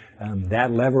away.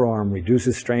 That lever arm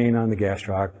reduces strain on the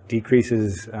gastroc,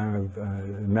 decreases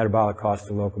metabolic cost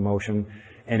of locomotion,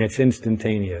 and it's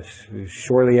instantaneous.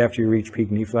 Shortly after you reach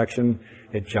peak knee flexion,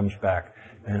 it jumps back.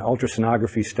 An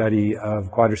ultrasonography study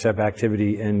of quadricep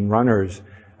activity in runners,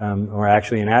 or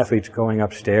actually in athletes going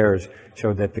upstairs,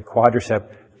 showed that the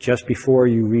quadricep, just before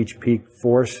you reach peak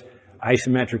force,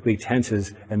 isometrically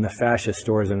tenses and the fascia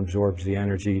stores and absorbs the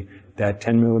energy. That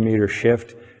 10 millimeter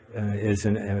shift is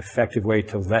an effective way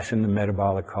to lessen the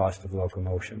metabolic cost of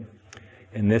locomotion.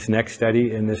 In this next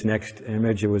study, in this next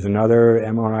image, it was another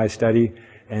MRI study,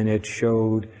 and it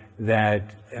showed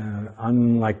that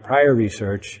unlike prior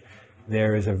research,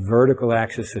 there is a vertical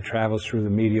axis that travels through the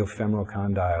medial femoral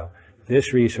condyle.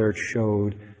 This research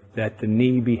showed that the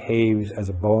knee behaves as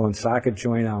a ball and socket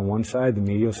joint on one side, the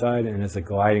medial side, and as a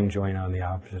gliding joint on the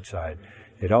opposite side.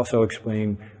 It also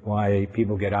explained why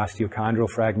people get osteochondral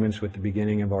fragments with the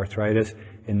beginning of arthritis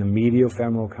in the medial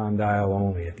femoral condyle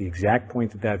only. At the exact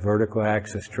point that that vertical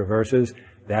axis traverses,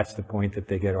 that's the point that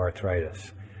they get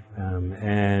arthritis.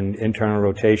 And internal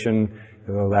rotation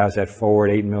allows that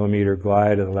forward 8 millimeter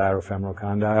glide of the lateral femoral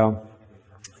condyle.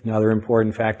 Another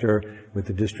important factor with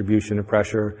the distribution of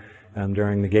pressure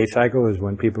during the gait cycle is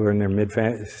when people are in their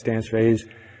mid-stance phase,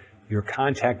 your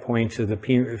contact points of the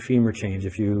femur change.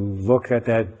 If you look at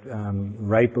that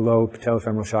right below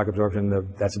patellofemoral shock absorption,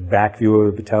 that's a back view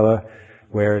of the patella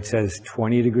where it says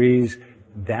 20 degrees,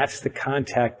 that's the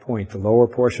contact point, the lower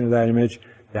portion of that image,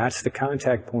 that's the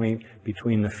contact point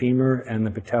between the femur and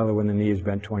the patella when the knee is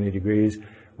bent 20 degrees.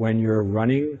 When you're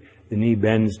running, the knee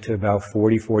bends to about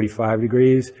 40, 45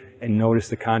 degrees, and notice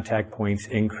the contact points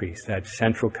increase, that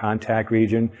central contact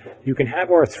region. You can have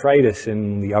arthritis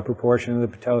in the upper portion of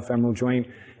the patellofemoral joint.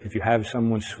 If you have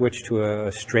someone switch to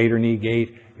a straighter knee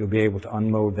gait, you'll be able to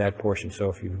unload that portion. So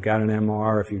if you've got an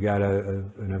MR, if you've got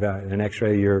an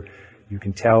X-ray, you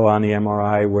can tell on the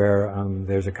MRI where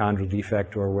there's a chondral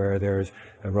defect or where there's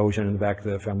erosion in the back of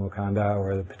the femoral condyle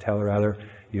or the patella rather.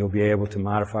 You'll be able to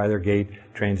modify their gait,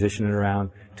 transition it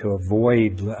around to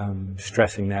avoid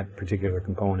stressing that particular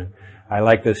component. I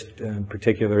like this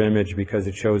particular image because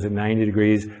it shows at 90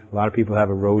 degrees. A lot of people have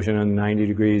erosion on 90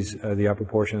 degrees, the upper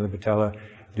portion of the patella.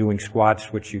 Doing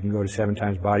squats, which you can go to 7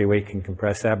 times body weight, can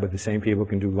compress that, but the same people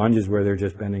can do lunges where they're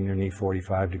just bending their knee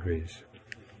 45 degrees.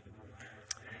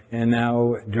 And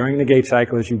now, during the gait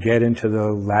cycle, as you get into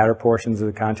the latter portions of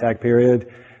the contact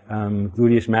period,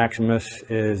 gluteus maximus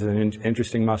is an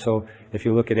interesting muscle. If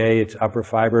you look at A, its upper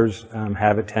fibers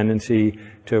have a tendency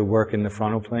to work in the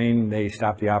frontal plane. They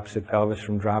stop the opposite pelvis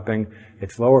from dropping.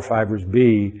 Its lower fibers,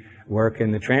 B, work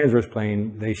in the transverse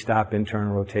plane. They stop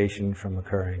internal rotation from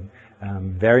occurring.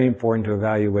 Very important to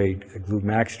evaluate glute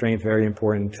max strength, very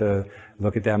important to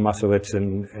look at that muscle.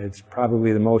 It's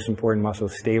probably the most important muscle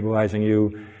stabilizing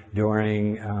you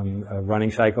during a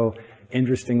running cycle.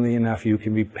 Interestingly enough, you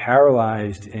can be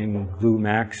paralyzed in glute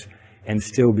max and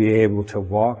still be able to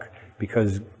walk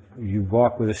because you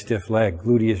walk with a stiff leg.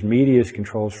 Gluteus medius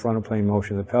controls frontal plane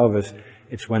motion of the pelvis.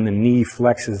 It's when the knee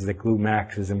flexes that glute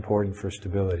max is important for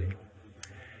stability.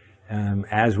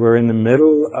 As we're in the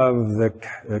middle of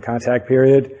the contact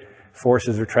period,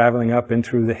 forces are traveling up and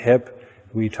through the hip.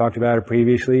 We talked about it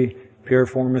previously.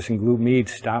 Piriformis and glute med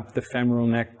stop the femoral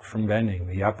neck from bending.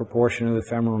 The upper portion of the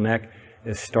femoral neck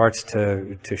starts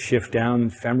to shift down.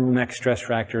 Femoral neck stress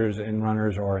fractures in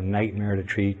runners are a nightmare to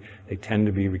treat. They tend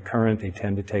to be recurrent. They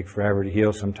tend to take forever to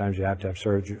heal. Sometimes you have to have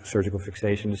surgical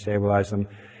fixation to stabilize them.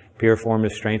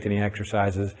 Piriformis strengthening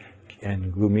exercises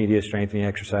and glute medius strengthening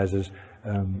exercises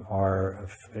are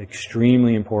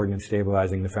extremely important in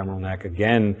stabilizing the femoral neck.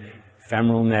 Again,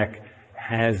 femoral neck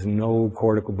has no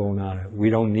cortical bone on it. We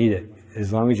don't need it.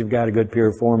 As long as you've got a good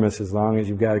piriformis, as long as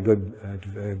you've got a good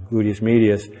gluteus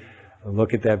medius,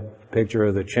 look at that picture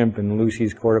of the chimp and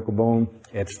Lucy's cortical bone.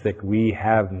 It's thick. We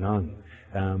have none.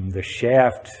 The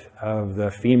shaft of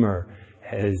the femur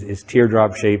is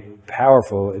teardrop shaped,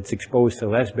 powerful. It's exposed to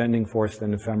less bending force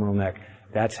than the femoral neck.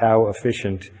 That's how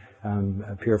efficient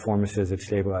piriformis is at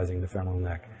stabilizing the femoral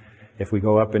neck. If we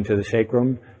go up into the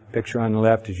sacrum, picture on the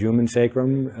left is human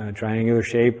sacrum, triangular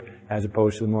shape, as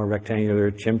opposed to the more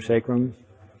rectangular chimp sacrum.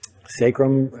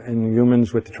 Sacrum in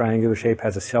humans with the triangular shape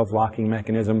has a self-locking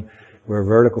mechanism. where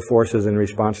vertical forces in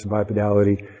response to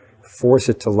bipedality force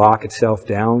it to lock itself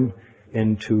down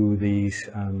into these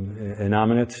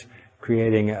innominates,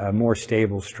 creating a more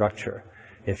stable structure.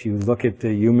 If you look at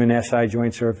the human SI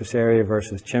joint surface area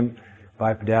versus chimp,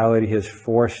 bipedality has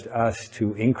forced us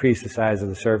to increase the size of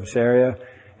the surface area.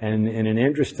 And in an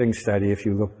interesting study, if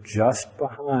you look just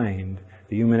behind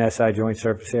the human SI joint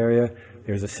surface area,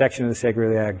 there's a section of the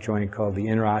sacroiliac joint called the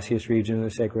interosseous region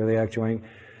of the sacroiliac joint.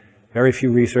 Very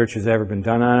few research has ever been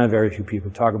done on it. Very few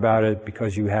people talk about it.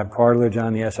 Because you have cartilage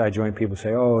on the SI joint, people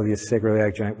say, oh, the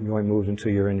sacroiliac joint moves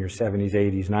until you're in your 70s,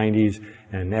 80s, 90s,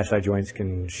 and SI joints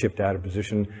can shift out of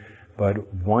position.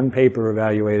 But one paper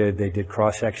evaluated, they did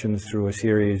cross-sections through a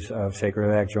series of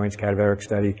sacroiliac joints, cadaveric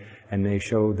study, and they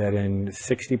showed that in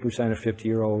 60% of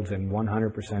 50-year-olds and 100%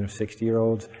 of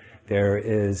 60-year-olds, there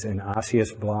is an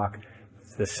osseous block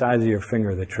the size of your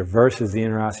finger that traverses the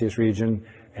interosseous region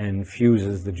and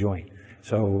fuses the joint.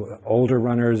 So older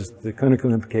runners, the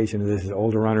clinical implication of this is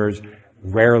older runners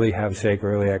rarely have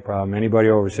sacroiliac problem. Anybody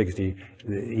over 60,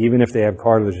 even if they have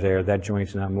cartilage there, that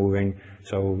joint's not moving,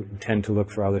 so tend to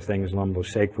look for other things,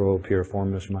 lumbosacral,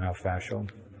 piriformis, myofascial.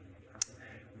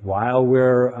 While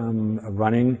we're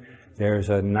running, there's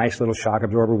a nice little shock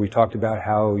absorber. We talked about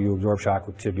how you absorb shock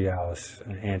with tibialis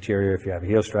anterior if you have a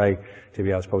heel strike,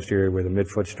 tibialis posterior with a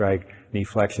midfoot strike. Knee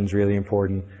flexion is really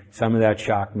important. Some of that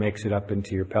shock makes it up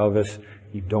into your pelvis.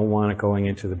 You don't want it going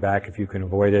into the back if you can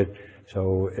avoid it.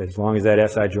 So as long as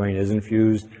that SI joint isn't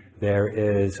fused, there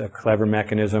is a clever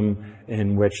mechanism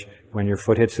in which when your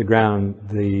foot hits the ground,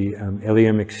 the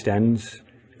ilium extends,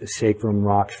 the sacrum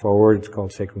rocks forward. It's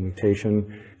called sacral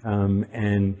nutation.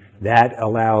 And that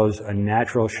allows a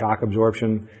natural shock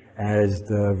absorption as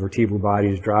the vertebral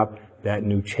bodies drop. That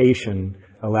nutation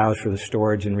allows for the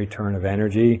storage and return of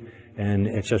energy. And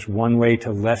it's just one way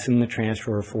to lessen the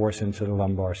transfer of force into the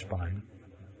lumbar spine.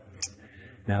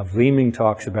 Now, Vleeming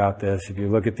talks about this. If you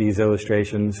look at these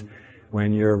illustrations,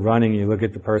 when you're running, you look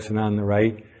at the person on the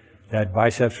right, that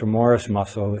biceps femoris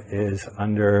muscle is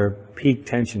under peak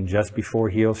tension just before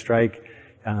heel strike.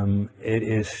 It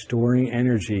is storing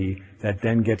energy that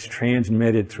then gets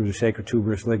transmitted through the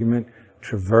sacrotuberous ligament,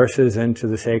 traverses into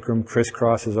the sacrum,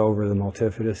 crisscrosses over the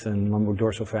multifidus and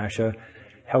lumbodorsal fascia,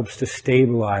 helps to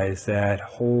stabilize that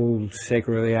whole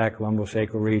sacroiliac,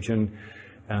 lumbosacral region.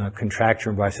 Contracture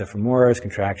of biceps femoris,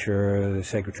 contracture of the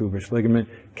sacrotuberous ligament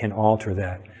can alter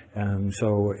that.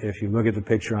 So if you look at the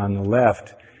picture on the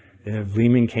left,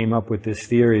 Vleeming came up with this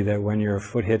theory that when your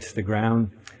foot hits the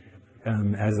ground,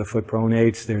 as the foot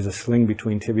pronates, there's a sling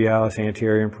between tibialis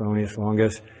anterior and peroneus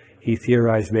longus. He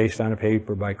theorized based on a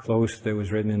paper by Close that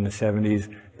was written in the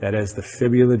 70s that as the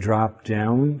fibula dropped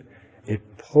down,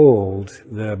 it pulled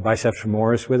the biceps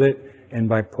femoris with it, and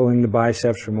by pulling the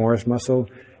biceps femoris muscle,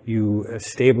 you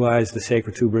stabilize the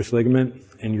sacrotuberous ligament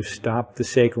and you stop the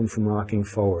sacrum from rocking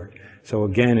forward. So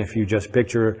again, if you just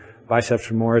picture biceps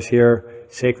femoris here,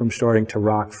 sacrum starting to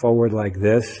rock forward like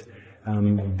this,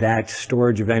 that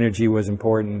storage of energy was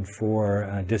important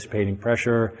for dissipating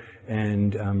pressure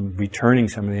and returning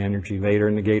some of the energy later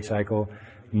in the gait cycle.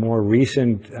 More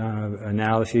recent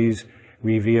analyses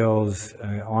reveals,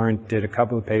 Arndt did a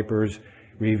couple of papers,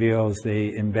 reveals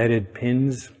they embedded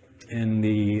pins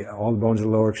in all the bones of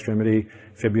the lower extremity,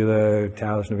 fibula,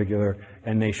 talus, navicular,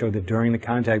 and they showed that during the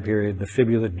contact period, the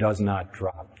fibula does not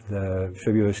drop. The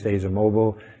fibula stays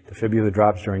immobile. The fibula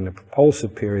drops during the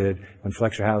propulsive period when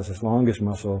flexor hallucis longus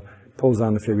muscle pulls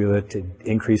on the fibula to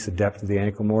increase the depth of the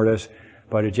ankle mortise.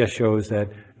 But it just shows that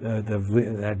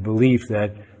that belief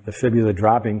that the fibula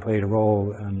dropping played a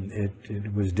role,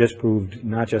 it was disproved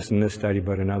not just in this study,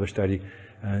 but another study.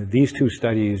 These two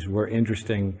studies were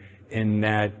interesting in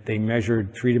that they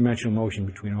measured three-dimensional motion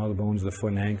between all the bones of the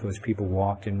foot and ankle as people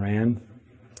walked and ran.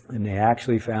 And they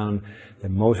actually found that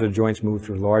most of the joints moved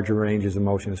through larger ranges of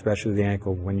motion, especially the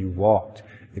ankle, when you walked.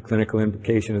 The clinical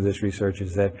implication of this research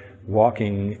is that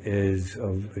walking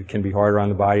it can be harder on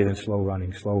the body than slow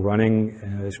running. Slow running,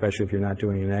 especially if you're not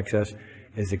doing it in excess,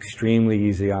 is extremely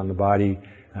easy on the body.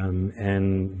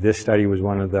 And this study was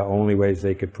one of the only ways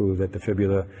they could prove that the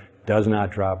fibula does not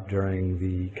drop during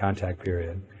the contact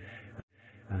period.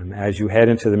 As you head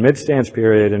into the mid-stance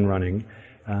period in running,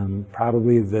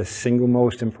 probably the single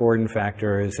most important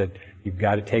factor is that you've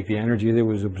got to take the energy that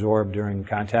was absorbed during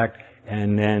contact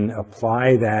and then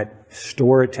apply that,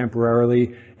 store it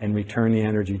temporarily, and return the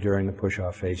energy during the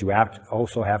push-off phase. You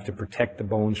also have to protect the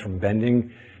bones from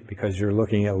bending because you're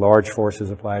looking at large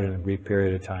forces applied in a brief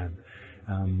period of time.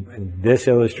 And this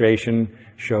illustration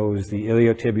shows the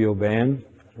iliotibial band,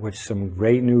 which some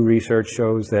great new research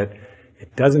shows that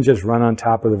it doesn't just run on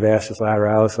top of the vastus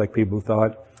lateralis like people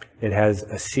thought. It has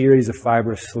a series of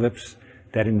fibrous slips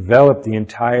that envelop the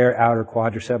entire outer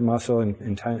quadricep muscle and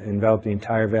envelop the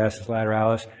entire vastus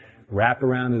lateralis, wrap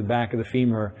around to the back of the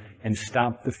femur, and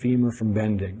stop the femur from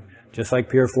bending. Just like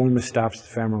piriformis stops the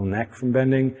femoral neck from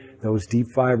bending, those deep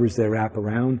fibers that wrap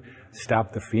around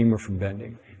stop the femur from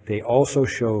bending. They also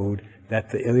showed that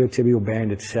the iliotibial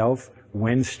band itself,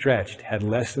 when stretched, had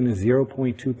less than a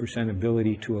 0.2%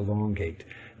 ability to elongate.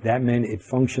 That meant it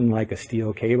functioned like a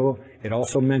steel cable. It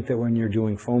also meant that when you're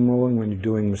doing foam rolling, when you're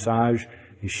doing massage,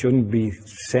 you shouldn't be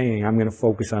saying, I'm going to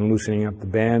focus on loosening up the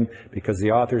band, because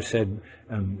the author said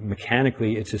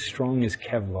mechanically it's as strong as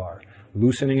Kevlar.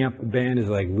 Loosening up the band is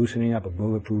like loosening up a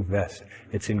bulletproof vest.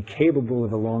 It's incapable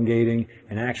of elongating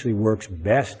and actually works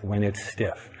best when it's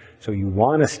stiff. So you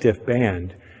want a stiff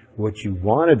band. What you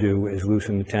want to do is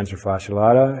loosen the tensor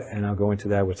fasciolata, and I'll go into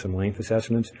that with some length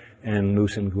assessments, and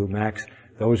loosen glute max.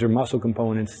 Those are muscle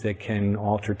components that can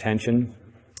alter tension.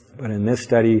 But in this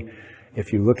study,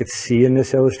 if you look at C in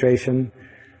this illustration,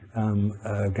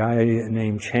 a guy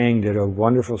named Chang did a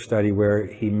wonderful study where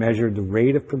he measured the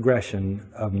rate of progression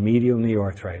of medial knee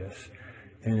arthritis.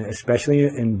 And especially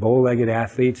in bow-legged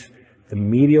athletes, the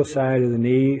medial side of the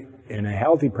knee in a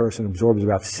healthy person absorbs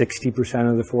about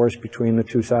 60% of the force between the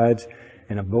two sides.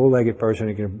 In a bow-legged person,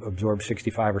 it can absorb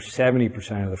 65 or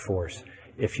 70% of the force.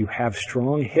 If you have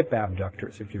strong hip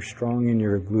abductors, if you're strong in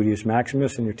your gluteus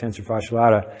maximus and your tensor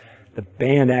fasciolata, the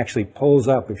band actually pulls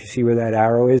up. If you see where that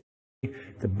arrow is,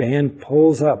 the band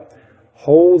pulls up,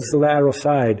 holds the lateral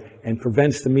side, and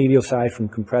prevents the medial side from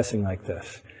compressing like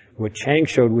this. What Chang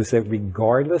showed was that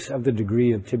regardless of the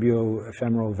degree of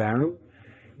tibiofemoral varum,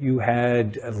 you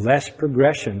had less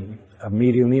progression of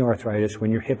medial knee arthritis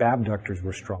when your hip abductors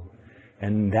were strong.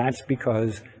 And that's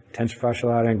because tensor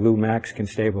fasciolata and glute max can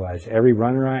stabilize. Every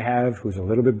runner I have who's a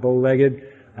little bit bow-legged,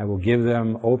 I will give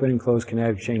them open and closed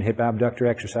kinetic chain hip abductor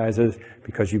exercises,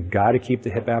 because you've got to keep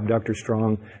the hip abductor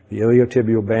strong. The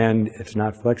iliotibial band, it's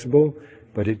not flexible,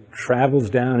 but it travels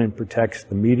down and protects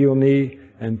the medial knee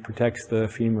and protects the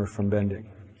femur from bending.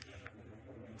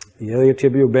 The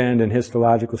iliotibial band in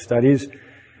histological studies,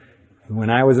 when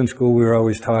I was in school, we were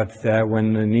always taught that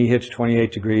when the knee hits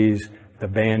 28 degrees, the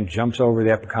band jumps over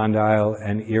the epicondyle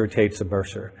and irritates the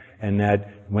bursar, and that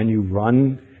when you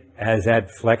run, as that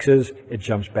flexes, it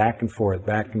jumps back and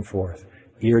forth,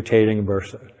 irritating a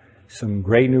bursa. Some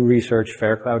great new research,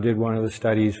 Fairclough did one of the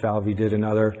studies, Falvey did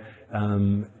another.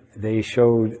 They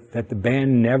showed that the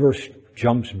band never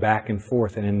jumps back and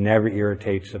forth and it never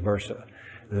irritates the bursa.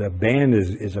 The band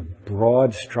is a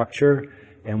broad structure,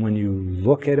 and when you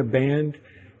look at a band,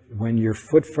 when your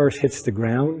foot first hits the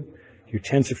ground, your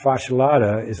tensor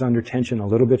fasciolata is under tension a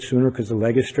little bit sooner because the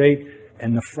leg is straight,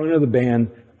 and the front of the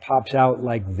band pops out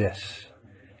like this.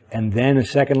 And then a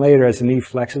second later, as the knee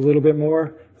flexes a little bit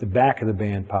more, the back of the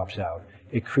band pops out.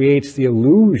 It creates the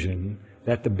illusion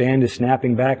that the band is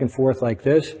snapping back and forth like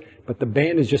this, but the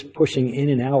band is just pushing in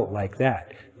and out like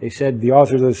that. They said, the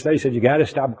authors of the study said, you got to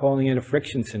stop calling it a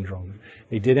friction syndrome.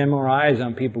 They did MRIs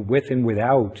on people with and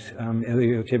without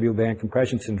iliotibial band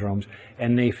compression syndromes,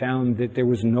 and they found that there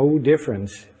was no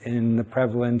difference in the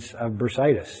prevalence of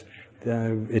bursitis.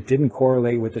 It didn't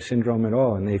correlate with the syndrome at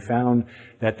all, and they found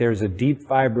that there's a deep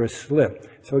fibrous slip.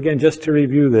 So again, just to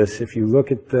review this, if you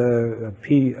look at the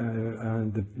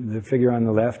figure on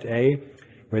the left, A,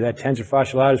 where that tensor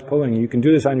fasciolata is pulling, you can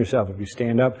do this on yourself. If you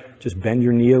stand up, just bend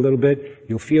your knee a little bit,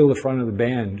 you'll feel the front of the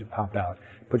band pop out.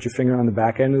 Put your finger on the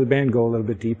back end of the band, go a little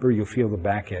bit deeper, you'll feel the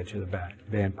back edge of the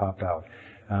band pop out.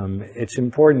 It's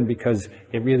important because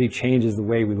it really changes the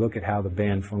way we look at how the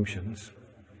band functions.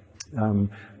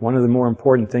 One of the more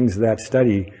important things of that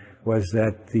study was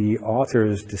that the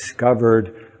authors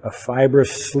discovered a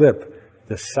fibrous slip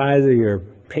the size of your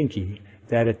pinky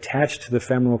that attached to the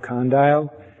femoral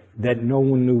condyle that no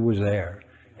one knew was there.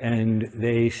 And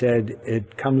they said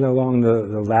it comes along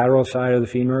the lateral side of the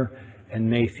femur,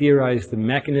 and they theorized the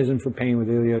mechanism for pain with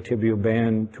iliotibial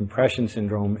band compression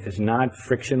syndrome is not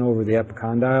friction over the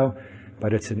epicondyle,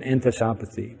 but it's an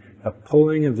enthesopathy, a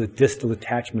pulling of the distal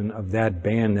attachment of that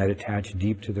band that attached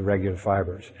deep to the regular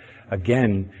fibers.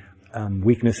 Again,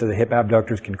 weakness of the hip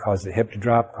abductors can cause the hip to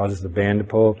drop, causes the band to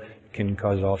pull, can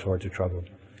cause all sorts of trouble.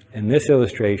 In this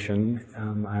illustration,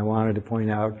 I wanted to point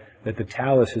out that the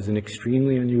talus is an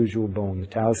extremely unusual bone. The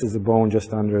talus is the bone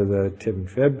just under the tib and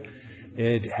fib.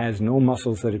 It has no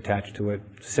muscles that attach to it.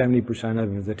 70%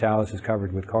 of the talus is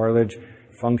covered with cartilage,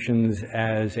 functions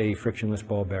as a frictionless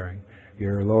ball bearing.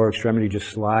 Your lower extremity just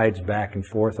slides back and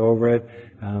forth over it.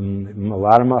 A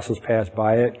lot of muscles pass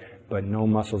by it, but no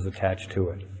muscles attached to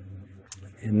it.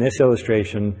 In this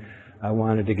illustration, I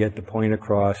wanted to get the point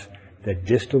across that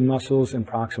distal muscles and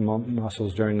proximal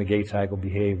muscles during the gait cycle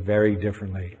behave very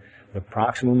differently. The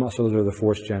proximal muscles are the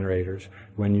force generators.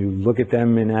 When you look at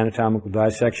them in anatomical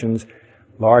dissections,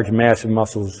 large, massive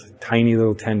muscles, tiny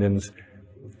little tendons,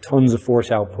 tons of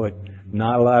force output,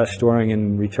 not a lot of storing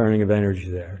and returning of energy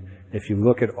there. If you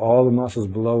look at all the muscles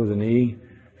below the knee,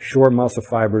 short muscle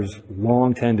fibers,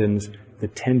 long tendons, the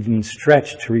tendons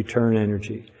stretch to return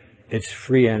energy. It's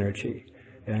free energy.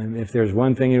 And if there's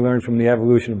one thing you learned from the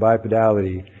evolution of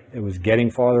bipedality, it was getting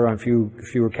farther on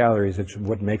fewer calories. It's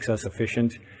what makes us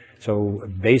efficient. So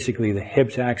basically the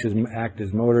hips act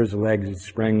as motors, the legs as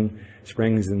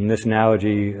springs. In this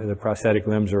analogy, the prosthetic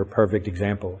limbs are a perfect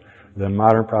example. The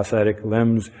modern prosthetic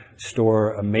limbs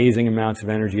store amazing amounts of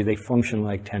energy. They function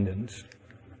like tendons.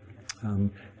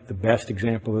 The best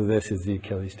example of this is the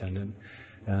Achilles tendon.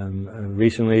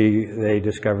 Recently, they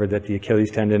discovered that the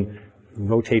Achilles tendon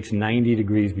rotates 90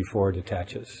 degrees before it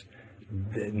detaches.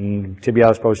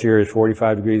 Tibialis posterior is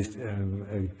 45 degrees,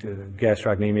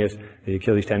 gastrocnemius, the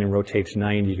Achilles tendon rotates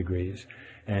 90 degrees.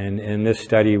 And in this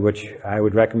study, which I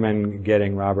would recommend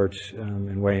getting Roberts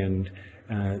and Wayand,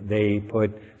 they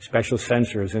put special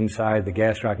sensors inside the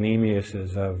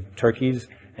gastrocnemiuses of turkeys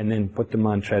and then put them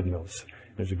on treadmills.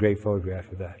 There's a great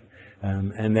photograph of that.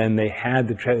 And then they had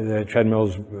the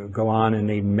treadmills go on and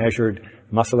they measured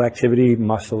muscle activity,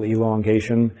 muscle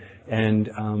elongation, and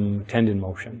tendon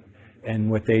motion.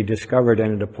 And what they discovered,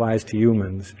 and it applies to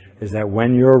humans, is that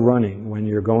when you're running, when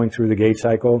you're going through the gait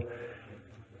cycle,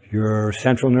 your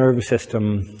central nervous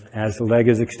system, as the leg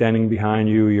is extending behind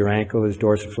you, your ankle is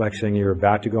dorsiflexing, you're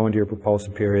about to go into your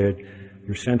propulsive period,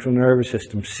 your central nervous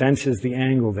system senses the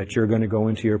angle that you're going to go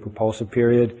into your propulsive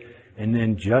period, and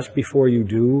then just before you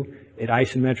do, it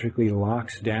isometrically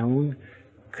locks down,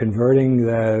 converting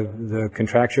the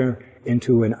contraction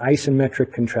into an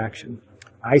isometric contraction.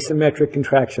 Isometric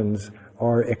contractions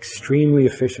are extremely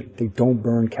efficient. They don't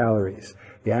burn calories.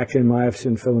 The actin and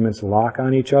myosin filaments lock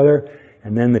on each other,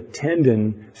 and then the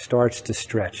tendon starts to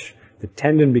stretch. The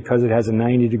tendon, because it has a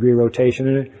 90-degree rotation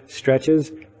in it,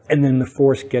 stretches, and then the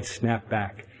force gets snapped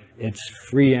back. It's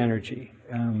free energy.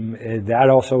 That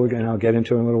also, again, I'll get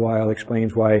into in a little while,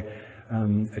 explains why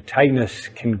tightness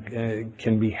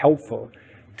can be helpful.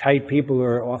 Tight people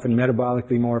are often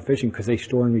metabolically more efficient because they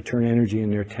store and return energy in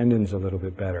their tendons a little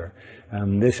bit better.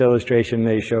 This illustration,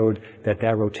 they showed that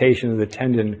rotation of the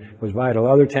tendon was vital.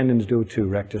 Other tendons do it too.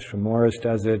 Rectus femoris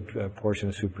does it, a portion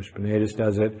of supraspinatus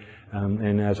does it,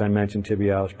 and as I mentioned,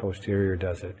 tibialis posterior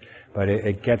does it. But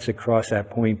it gets across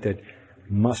that point that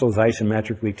muscles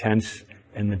isometrically tense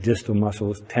and the distal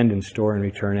muscles, tendons store and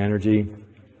return energy.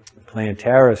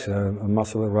 Plantaris, a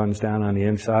muscle that runs down on the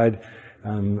inside,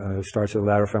 starts at the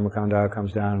lateral femoral condyle,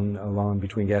 comes down along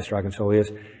between gastroc and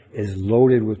soleus, is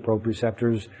loaded with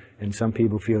proprioceptors, and some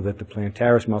people feel that the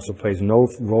plantaris muscle plays no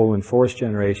role in force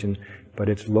generation, but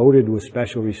it's loaded with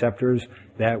special receptors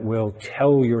that will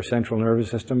tell your central nervous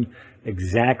system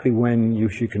exactly when you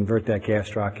should convert that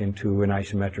gastroc into an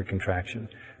isometric contraction,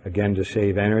 again to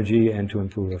save energy and to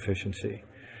improve efficiency.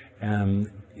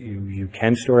 You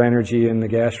can store energy in the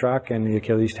gastroc and the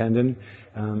Achilles tendon.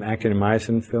 Actin and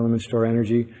myosin filaments store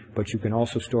energy, but you can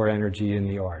also store energy in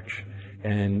the arch.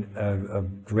 And a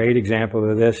great example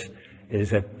of this is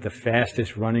that the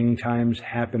fastest running times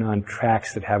happen on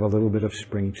tracks that have a little bit of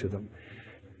spring to them.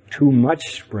 Too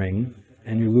much spring,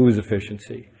 and you lose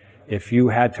efficiency. If you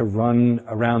had to run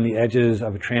around the edges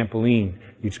of a trampoline,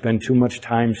 you'd spend too much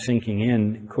time sinking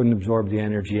in, couldn't absorb the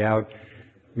energy out.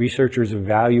 Researchers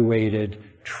evaluated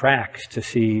tracks to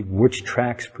see which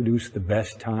tracks produce the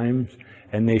best times,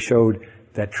 and they showed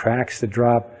that tracks that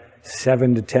drop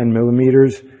 7 to 10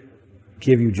 millimeters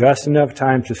give you just enough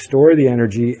time to store the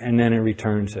energy and then it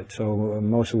returns it. So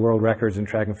most of the world records in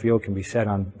track and field can be set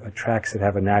on tracks that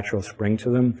have a natural spring to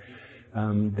them.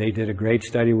 They did a great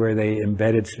study where they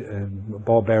embedded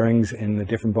ball bearings in the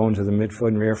different bones of the midfoot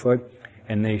and rear foot,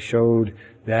 and they showed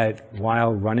that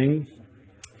while running,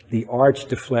 the arch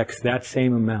deflects that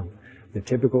same amount. The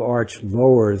typical arch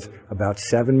lowers about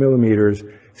 7 millimeters,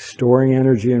 storing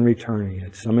energy and returning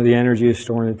it. Some of the energy is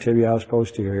stored in the tibialis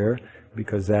posterior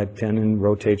because that tendon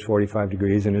rotates 45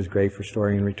 degrees and is great for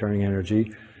storing and returning energy.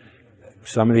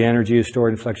 Some of the energy is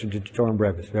stored in flexor digitorum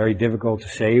brevis. Very difficult to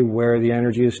say where the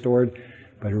energy is stored,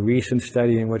 but a recent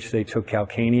study in which they took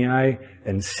calcaneae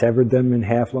and severed them in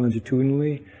half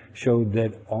longitudinally showed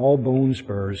that all bone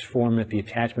spurs form at the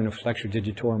attachment of flexor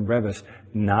digitorum brevis,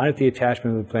 not at the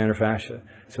attachment of the plantar fascia.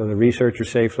 So the researchers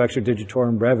say flexor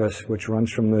digitorum brevis, which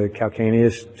runs from the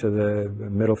calcaneus to the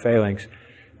middle phalanx,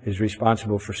 is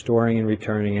responsible for storing and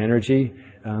returning energy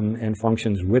and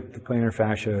functions with the plantar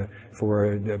fascia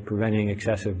for preventing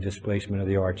excessive displacement of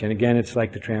the arch. And again, it's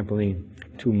like the trampoline.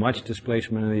 Too much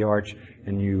displacement of the arch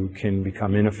and you can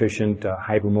become inefficient, a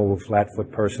hypermobile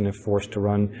flat-foot person if forced to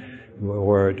run,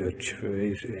 or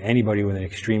anybody with an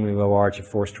extremely low arch if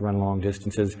forced to run long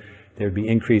distances. There would be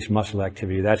increased muscle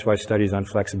activity. That's why studies on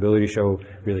flexibility show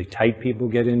really tight people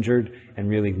get injured and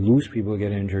really loose people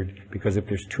get injured, because if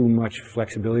there's too much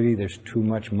flexibility, there's too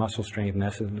much muscle strength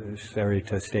necessary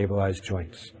to stabilize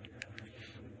joints.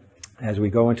 As we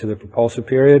go into the propulsive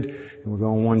period, and we're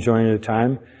going one joint at a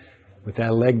time, with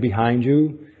that leg behind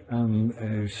you,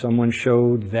 someone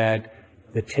showed that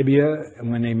the tibia,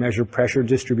 when they measure pressure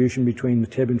distribution between the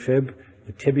tib and fib,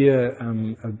 the tibia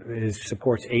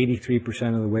supports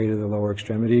 83% of the weight of the lower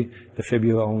extremity, the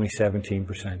fibula only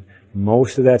 17%.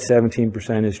 Most of that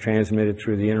 17% is transmitted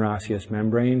through the interosseous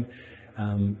membrane.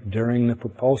 During the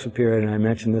propulsive period, and I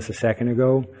mentioned this a second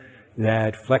ago,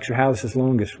 that flexor hallucis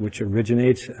longus, which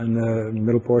originates on the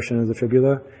middle portion of the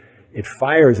fibula, it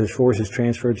fires as force is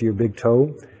transferred to your big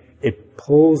toe. It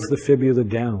pulls the fibula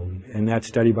down. In that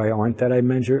study by Arndt that I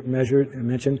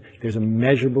mentioned, there's a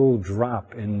measurable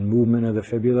drop in movement of the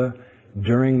fibula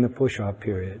during the push-off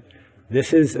period.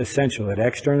 This is essential. It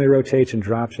externally rotates and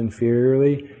drops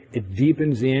inferiorly. It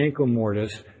deepens the ankle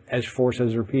mortise as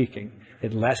forces are peaking.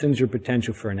 It lessens your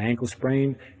potential for an ankle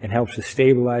sprain and helps to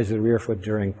stabilize the rear foot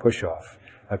during push-off.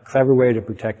 A clever way to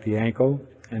protect the ankle,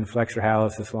 and flexor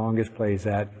hallucis longus plays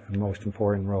that most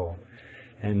important role.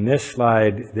 And this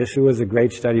slide, this was a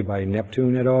great study by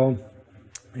Neptune et al.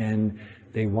 And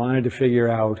they wanted to figure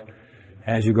out,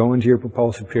 as you go into your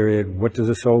propulsive period, what does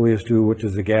the soleus do, what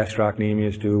does the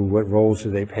gastrocnemius do, what roles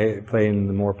do they play in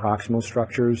the more proximal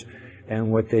structures.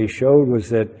 And what they showed was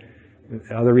that,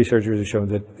 other researchers have shown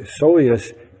that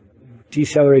soleus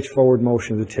decelerates forward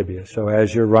motion of the tibia. So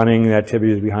as you're running, that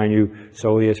tibia is behind you,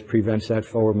 soleus prevents that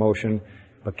forward motion.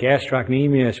 But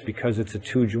gastrocnemius, because it's a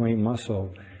two-joint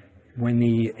muscle, when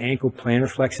the ankle plantar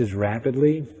flexes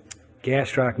rapidly,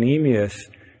 gastrocnemius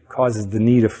causes the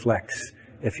knee to flex.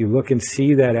 If you look and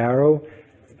see that arrow,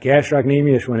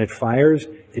 gastrocnemius, when it fires,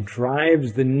 it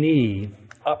drives the knee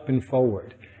up and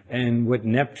forward. And what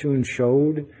Neptune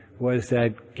showed was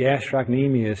that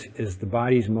gastrocnemius is the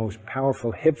body's most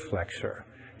powerful hip flexor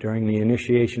during the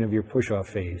initiation of your push-off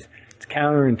phase. It's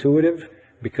counterintuitive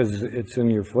because it's in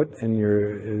your foot and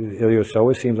your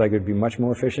iliopsoas seems like it would be much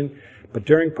more efficient. But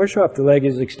during push-off, the leg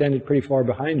is extended pretty far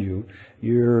behind you.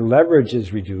 Your leverage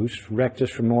is reduced.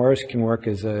 Rectus femoris can work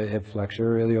as a hip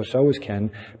flexor, iliopsoas can,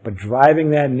 but driving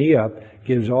that knee up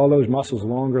gives all those muscles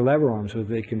longer lever arms so that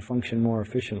they can function more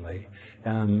efficiently.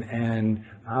 And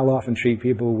I'll often treat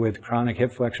people with chronic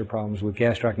hip flexor problems with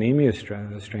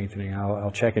gastrocnemius strengthening. I'll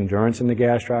check endurance in the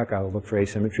gastroc, I'll look for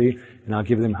asymmetry, and I'll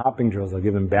give them hopping drills, I'll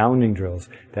give them bounding drills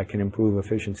that can improve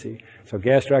efficiency. So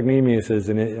gastrocnemius is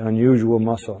an unusual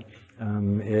muscle.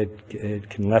 It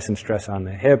can lessen stress on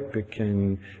the hip, it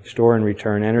can store and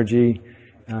return energy,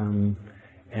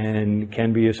 and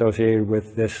can be associated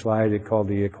with this slide called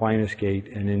the Aquinas gait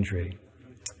and injury.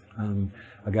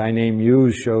 A guy named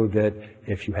Hughes showed that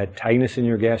if you had tightness in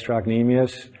your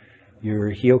gastrocnemius, your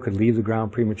heel could leave the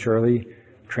ground prematurely,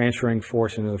 transferring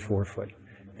force into the forefoot.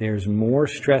 There's more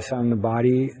stress on the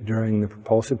body during the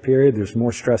propulsive period, there's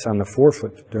more stress on the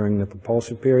forefoot during the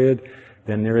propulsive period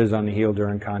than there is on the heel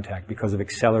during contact because of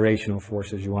accelerational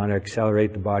forces. You want to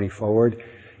accelerate the body forward.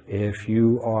 If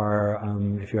you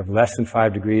have less than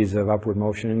 5 degrees of upward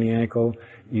motion in the ankle,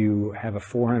 you have a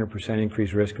 400%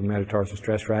 increased risk of metatarsal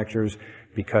stress fractures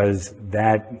because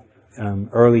that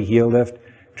early heel lift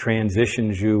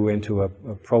transitions you into a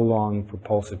prolonged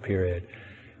propulsive period.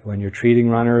 When you're treating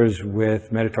runners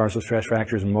with metatarsal stress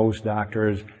fractures, most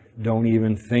doctors don't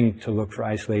even think to look for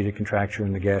isolated contracture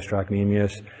in the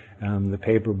gastrocnemius. The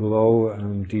paper below,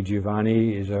 Di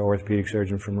Giovanni is an orthopedic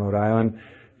surgeon from Rhode Island.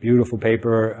 Beautiful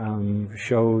paper,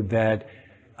 showed that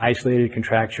isolated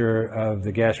contracture of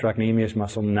the gastrocnemius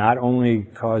muscle not only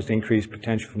caused increased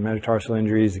potential for metatarsal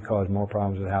injuries, it caused more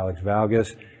problems with hallux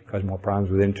valgus, caused more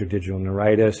problems with interdigital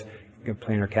neuritis,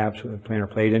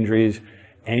 plantar plate injuries.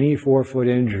 Any forefoot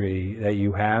injury that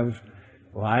you have,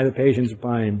 a lot of the patients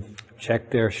find,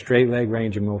 check their straight leg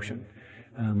range of motion.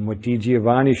 What Di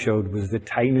Giovanni showed was that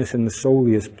tightness in the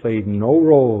soleus played no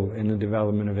role in the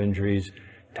development of injuries.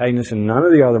 Tightness in none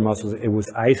of the other muscles, it was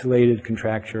isolated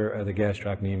contracture of the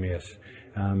gastrocnemius.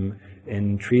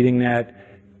 In treating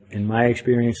that, in my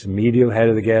experience, the medial head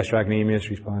of the gastrocnemius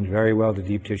responds very well to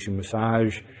deep tissue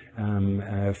massage,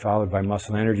 followed by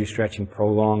muscle energy stretching,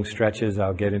 prolonged stretches.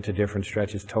 I'll get into different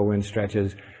stretches, toe-in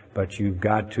stretches, but you've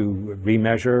got to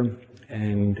remeasure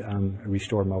and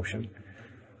restore motion.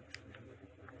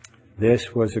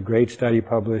 This was a great study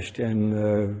published in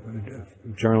the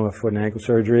Journal of Foot and Ankle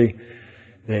Surgery.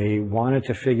 They wanted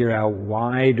to figure out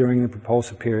why during the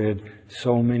propulsive period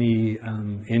so many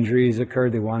injuries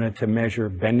occurred. They wanted to measure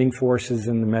bending forces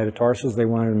in the metatarsals. They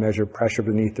wanted to measure pressure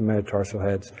beneath the metatarsal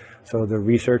heads. So the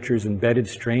researchers embedded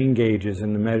strain gauges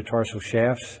in the metatarsal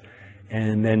shafts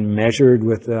and then measured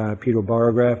with a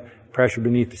pedobarograph pressure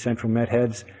beneath the central met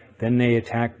heads. Then they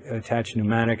attached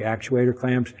pneumatic actuator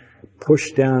clamps,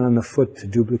 pushed down on the foot to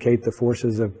duplicate the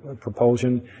forces of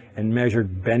propulsion, and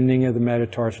measured bending of the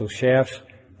metatarsal shafts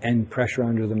and pressure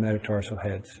under the metatarsal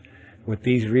heads. What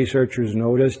these researchers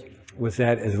noticed was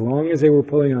that as long as they were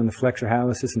pulling on the flexor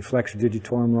hallucis and flexor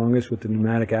digitorum longus with the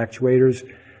pneumatic actuators,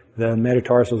 the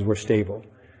metatarsals were stable.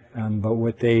 But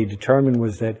what they determined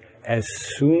was that as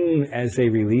soon as they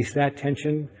released that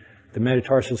tension, the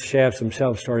metatarsal shafts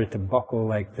themselves started to buckle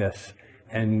like this.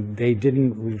 And they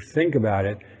didn't think about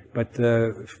it, but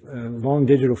the long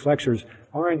digital flexors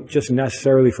aren't just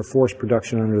necessarily for force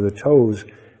production under the toes.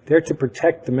 They're to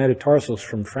protect the metatarsals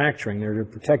from fracturing. They're to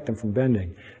protect them from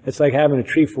bending. It's like having a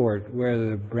tree fort where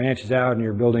the branch is out and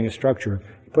you're building a structure.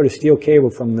 You put a steel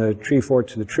cable from the tree fort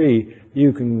to the tree,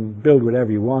 you can build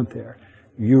whatever you want there.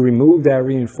 You remove that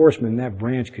reinforcement and that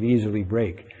branch could easily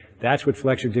break. That's what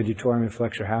flexor digitorum and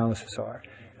flexor hallucis are.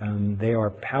 They are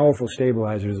powerful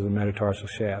stabilizers of the metatarsal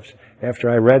shafts. After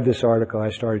I read this article, I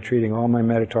started treating all my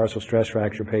metatarsal stress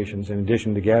fracture patients, in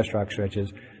addition to gastroc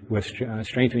stretches, with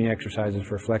strengthening exercises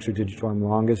for flexor digitorum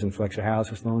longus and flexor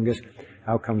hallucis longus.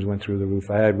 Outcomes went through the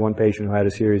roof. I had one patient who had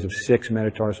a series of 6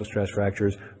 metatarsal stress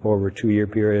fractures over a 2-year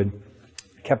period.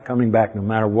 Kept coming back no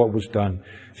matter what was done.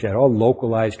 She had all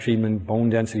localized treatment, bone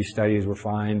density studies were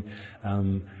fine.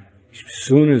 As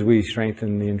soon as we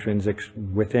strengthened the intrinsics,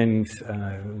 within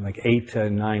like 8 to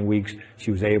 9 weeks,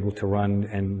 she was able to run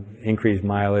and increase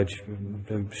mileage.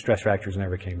 The stress fractures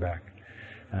never came back.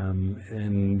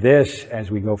 And this,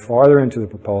 as we go farther into the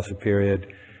propulsive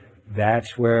period,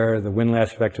 that's where the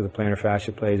windlass effect of the plantar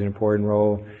fascia plays an important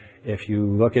role. If you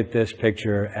look at this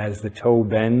picture, as the toe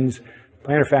bends,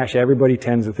 plantar fascia, everybody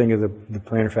tends to think of the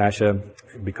plantar fascia,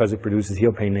 because it produces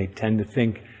heel pain, they tend to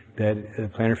think that the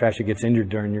plantar fascia gets injured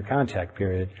during your contact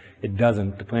period. It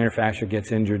doesn't. The plantar fascia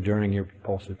gets injured during your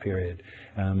propulsive period.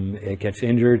 It gets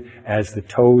injured as the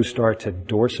toes start to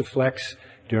dorsiflex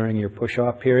during your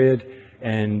push-off period.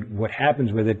 And what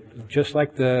happens with it, just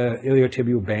like the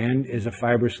iliotibial band is a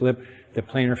fibrous slip, the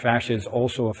plantar fascia is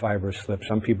also a fibrous slip.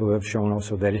 Some people have shown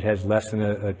also that it has less than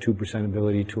a 2%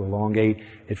 ability to elongate.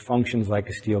 It functions like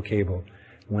a steel cable.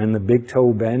 When the big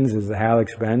toe bends, as the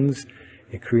hallux bends,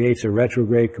 it creates a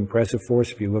retrograde compressive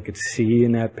force. If you look at C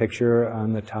in that picture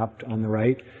on the top on the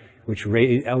right, which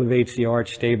elevates the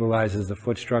arch, stabilizes the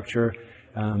foot structure,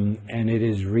 and it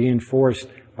is reinforced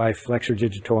by flexor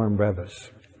digitorum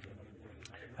brevis.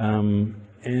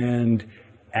 And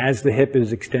as the hip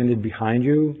is extended behind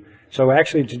you, so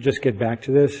actually to just get back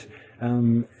to this,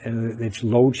 it's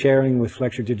load sharing with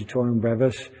flexor digitorum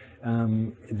brevis.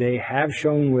 They have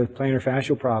shown with plantar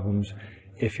fascial problems,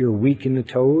 if you're weak in the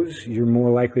toes, you're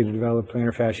more likely to develop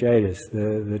plantar fasciitis.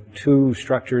 The two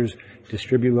structures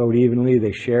distribute load evenly,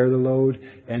 they share the load,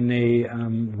 and they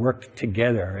work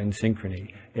together in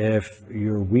synchrony. If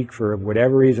you're weak for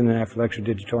whatever reason in that flexor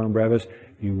digitorum brevis,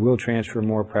 you will transfer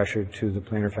more pressure to the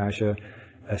plantar fascia,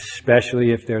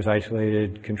 especially if there's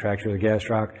isolated contracture of the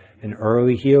gastroc. An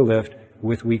early heel lift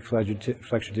with weak flexor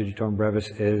digitorum brevis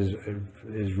is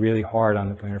really hard on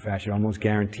the plantar fascia. It almost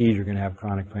guarantees you're going to have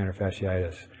chronic plantar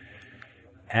fasciitis.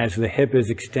 As the hip is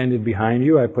extended behind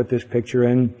you, I put this picture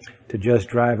in to just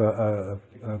drive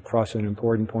across an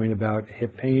important point about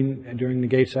hip pain during the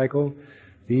gait cycle.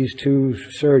 These two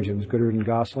surgeons, Goodard and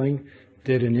Gosling,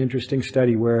 did an interesting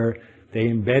study where they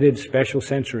embedded special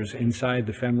sensors inside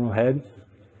the femoral head,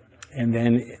 and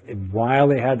then while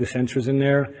they had the sensors in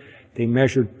there, they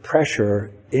measured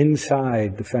pressure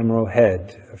inside the femoral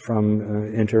head from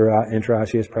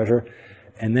interosseous pressure,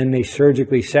 and then they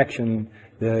surgically sectioned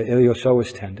the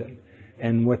iliopsoas tendon.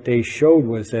 And what they showed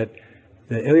was that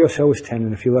the iliopsoas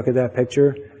tendon, if you look at that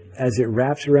picture, as it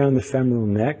wraps around the femoral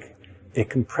neck, it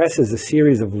compresses a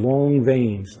series of long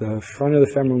veins. The front of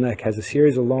the femoral neck has a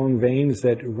series of long veins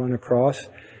that run across,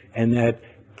 and that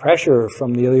pressure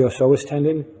from the iliopsoas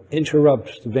tendon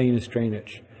interrupts the venous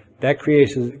drainage. That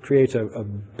creates a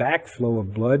backflow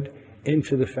of blood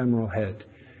into the femoral head.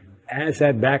 As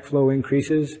that backflow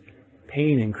increases,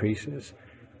 pain increases.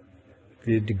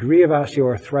 The degree of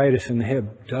osteoarthritis in the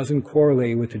hip doesn't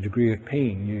correlate with the degree of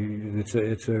pain.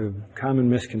 It's a common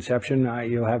misconception.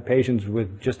 You'll have patients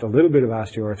with just a little bit of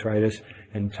osteoarthritis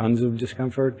and tons of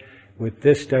discomfort. what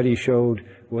this study showed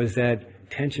was that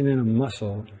tension in a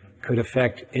muscle could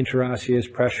affect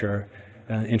interosseous pressure,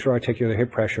 intra-articular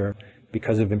hip pressure,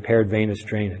 because of impaired venous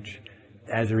drainage.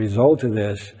 As a result of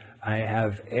this, I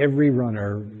have every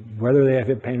runner, whether they have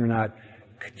hip pain or not,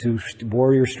 do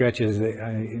warrior stretches.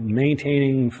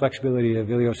 Maintaining flexibility of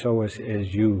iliopsoas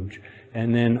is huge.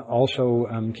 And then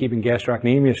also keeping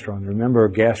gastrocnemius strong. Remember,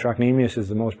 gastrocnemius is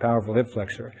the most powerful hip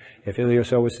flexor. If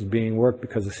iliopsoas is being worked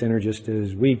because the synergist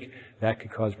is weak, that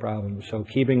could cause problems. So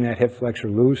keeping that hip flexor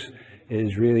loose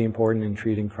is really important in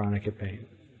treating chronic hip pain.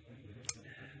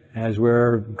 As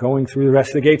we're going through the rest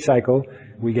of the gait cycle,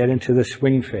 we get into the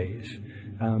swing phase.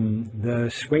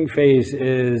 The swing phase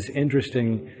is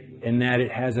interesting in that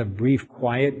it has a brief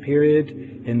quiet period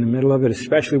in the middle of it,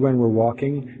 especially when we're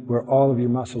walking, where all of your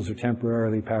muscles are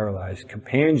temporarily paralyzed.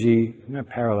 Kapanji, not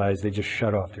paralyzed, they just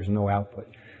shut off, there's no output.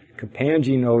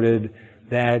 Kapanji noted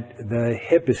that the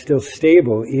hip is still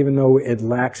stable even though it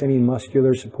lacks any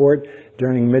muscular support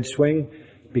during mid-swing,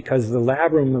 because the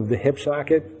labrum of the hip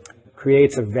socket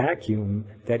creates a vacuum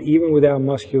that even without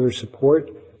muscular support,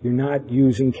 you're not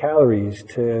using calories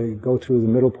to go through the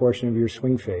middle portion of your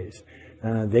swing phase.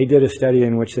 They did a study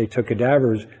in which they took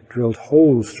cadavers, drilled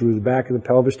holes through the back of the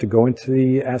pelvis to go into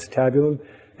the acetabulum,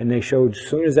 and they showed as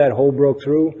soon as that hole broke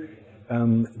through,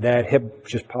 that hip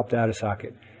just popped out of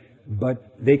socket.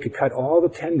 But they could cut all the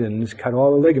tendons, cut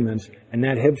all the ligaments, and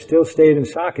that hip still stayed in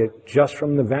socket just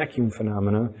from the vacuum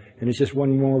phenomena, and it's just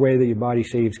one more way that your body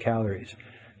saves calories.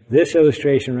 This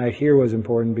illustration right here was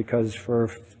important because for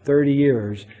 30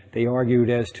 years, they argued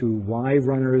as to why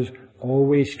runners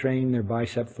always strain their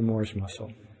bicep femoris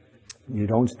muscle. They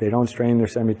don't strain their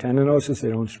semitendinosus, they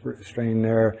don't strain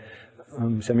their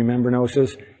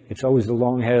semimembranosus. It's always the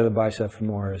long head of the bicep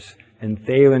femoris. And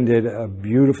Thalen did a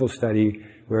beautiful study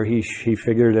where he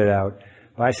figured it out.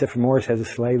 Bicep femoris has a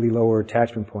slightly lower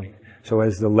attachment point. So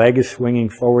as the leg is swinging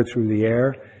forward through the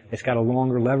air, it's got a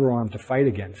longer lever arm to fight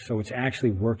against. So it's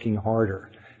actually working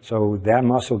harder. So that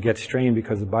muscle gets strained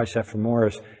because the bicep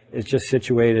femoris is just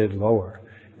situated lower.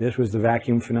 This was the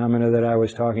vacuum phenomena that I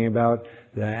was talking about.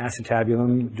 The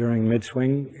acetabulum during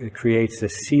mid-swing, it creates a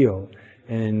seal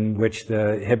in which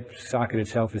the hip socket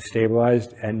itself is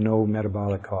stabilized at no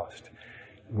metabolic cost.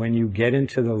 When you get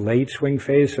into the late swing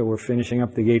phase, so we're finishing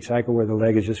up the gait cycle where the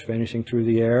leg is just finishing through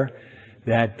the air,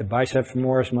 that the bicep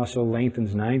femoris muscle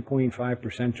lengthens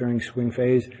 9.5% during swing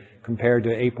phase compared to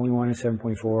 8.1 and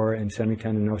 7.4 in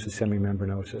semitendinosus,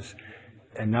 semimembranosus.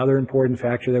 Another important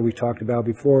factor that we talked about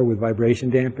before with vibration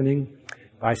dampening,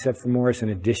 bicep femoris, in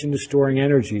addition to storing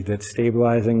energy that's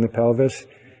stabilizing the pelvis,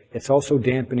 it's also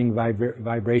dampening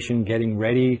vibration, getting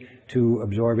ready to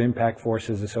absorb impact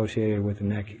forces associated with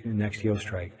the next heel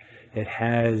strike. It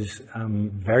has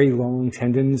very long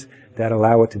tendons that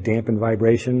allow it to dampen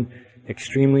vibration.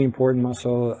 Extremely important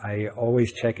muscle. I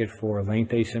always check it for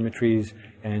length asymmetries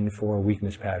and for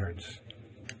weakness patterns.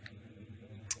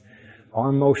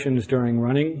 Arm motions during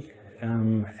running.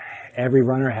 Every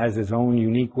runner has his own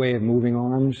unique way of moving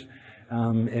arms.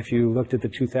 If you looked at the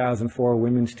 2004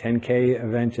 women's 10K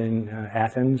event in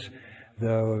Athens,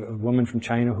 the woman from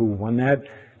China who won that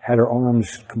had her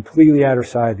arms completely at her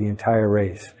side the entire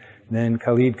race. Then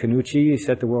Khalid Kanuchi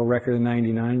set the world record in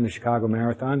 '99 in the Chicago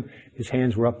Marathon. His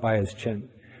hands were up by his chin.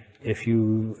 If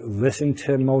you listen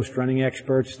to most running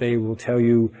experts, they will tell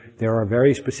you there are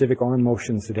very specific arm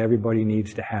motions that everybody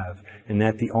needs to have, and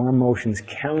that the arm motions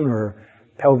counter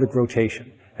pelvic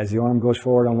rotation. As the arm goes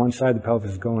forward on one side, the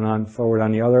pelvis is going on forward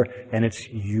on the other, and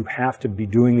you have to be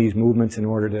doing these movements in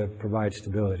order to provide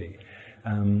stability.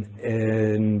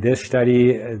 In this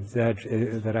study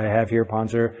that I have here,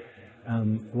 Ponzer,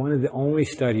 one of the only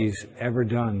studies ever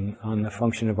done on the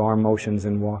function of arm motions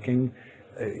in walking.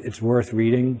 It's worth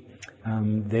reading.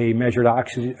 They measured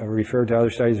oxygen, referred to other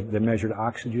studies that measured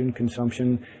oxygen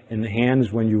consumption in the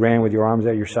hands when you ran with your arms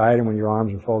at your side and when your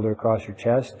arms were folded across your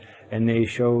chest, and they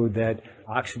showed that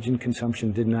oxygen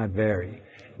consumption did not vary.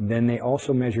 Then they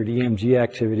also measured EMG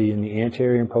activity in the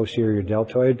anterior and posterior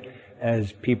deltoid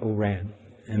as people ran,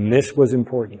 and this was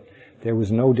important. There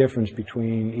was no difference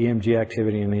between EMG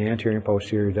activity in the anterior and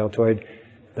posterior deltoid.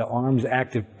 The arms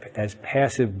act as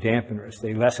passive dampeners.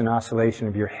 They lessen oscillation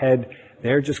of your head.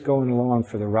 They're just going along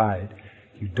for the ride.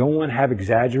 You don't want to have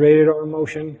exaggerated arm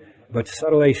motion, but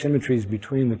subtle asymmetries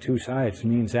between the two sides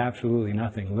means absolutely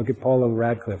nothing. Look at Paula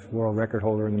Radcliffe, world record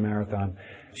holder in the marathon.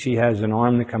 She has an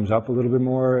arm that comes up a little bit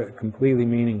more, completely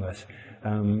meaningless.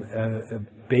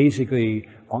 Basically,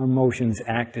 arm motions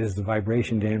act as the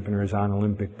vibration dampeners on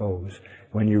Olympic bows.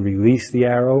 When you release the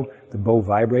arrow, the bow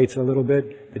vibrates a little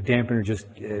bit, the dampener just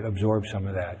absorbs some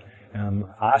of that.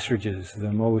 Ostriches,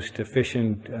 the most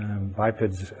efficient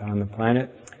bipeds on the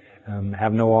planet,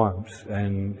 have no arms,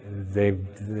 and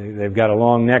they've got a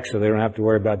long neck, so they don't have to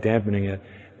worry about dampening it.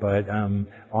 But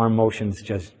arm motions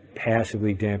just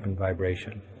passively dampen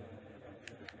vibration.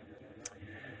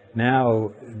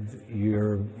 Now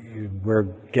we're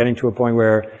getting to a point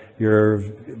where your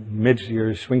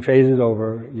swing phase is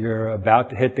over, you're about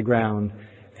to hit the ground,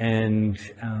 and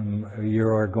you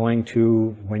are going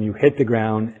to, when you hit the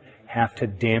ground, have to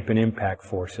dampen impact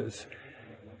forces.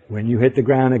 When you hit the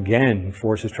ground again,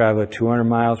 forces travel at 200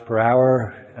 miles per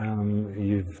hour.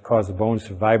 You've caused the bones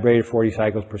to vibrate at 40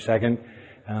 cycles per second.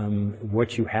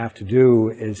 What you have to do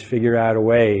is figure out a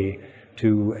way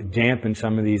to dampen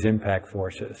some of these impact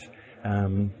forces.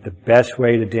 The best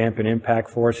way to dampen impact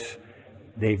force,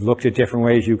 they've looked at different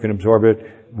ways. You can absorb it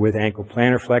with ankle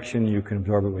plantar flexion. You can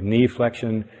absorb it with knee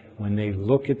flexion. When they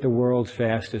look at the world's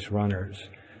fastest runners,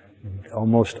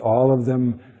 almost all of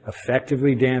them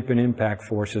effectively dampen impact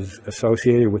forces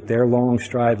associated with their long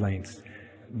stride lengths.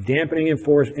 Dampening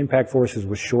impact forces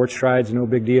with short strides, no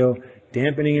big deal.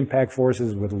 Dampening impact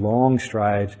forces with long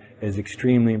strides is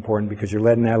extremely important because you're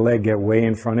letting that leg get way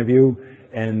in front of you,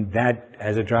 and that,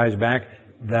 as it drives back,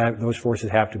 those forces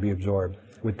have to be absorbed.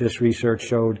 What this research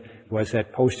showed was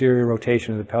that posterior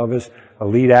rotation of the pelvis,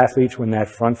 elite athletes, when that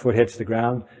front foot hits the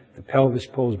ground, the pelvis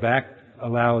pulls back,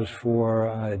 allows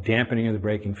for dampening of the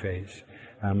braking phase.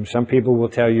 Some people will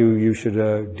tell you you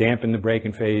should dampen the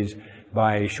braking phase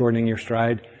by shortening your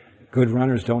stride. Good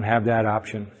runners don't have that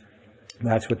option.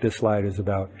 That's what this slide is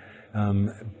about.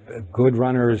 Good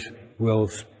runners will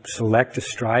select a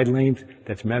stride length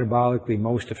that's metabolically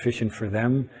most efficient for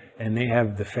them, and they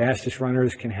have the fastest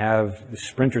runners the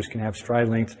sprinters can have stride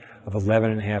lengths of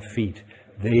 11.5 feet.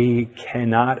 They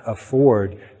cannot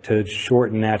afford to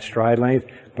shorten that stride length,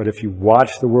 but if you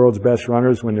watch the world's best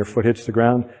runners, when their foot hits the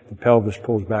ground, the pelvis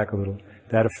pulls back a little.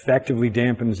 That effectively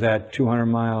dampens that 200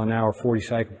 mile an hour, 40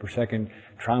 cycle per second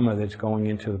trauma that's going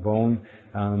into the bone,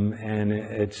 and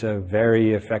it's a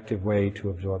very effective way to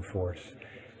absorb force.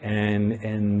 And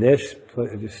in this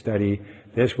study,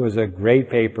 this was a great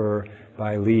paper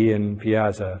by Lee and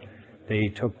Piazza. They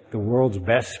took the world's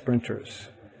best sprinters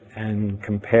and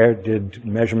did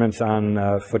measurements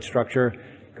on foot structure,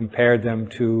 compared them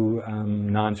to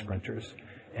non-sprinters.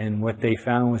 And what they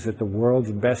found was that the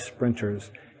world's best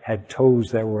sprinters had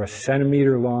toes that were 1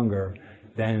 centimeter longer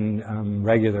than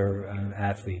regular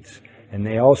athletes. And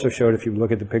they also showed, if you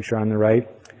look at the picture on the right,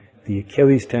 the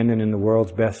Achilles tendon in the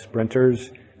world's best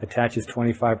sprinters attaches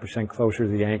 25% closer to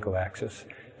the ankle axis.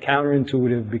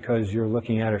 Counterintuitive because you're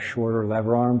looking at a shorter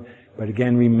lever arm. But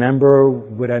again, remember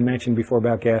what I mentioned before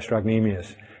about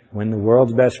gastrocnemius. When the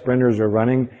world's best sprinters are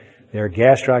running, their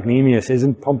gastrocnemius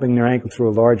isn't pumping their ankle through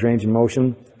a large range of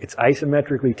motion. It's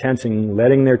isometrically tensing,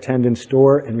 letting their tendon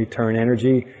store and return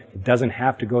energy. It doesn't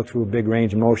have to go through a big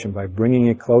range of motion. By bringing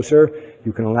it closer,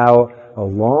 you can allow a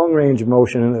long range of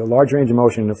motion, a large range of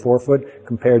motion in the forefoot,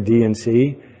 compare D and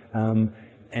C.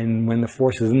 And when the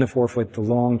force is in the forefoot, the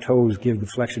long toes give the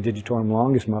flexor digitorum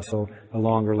longus muscle a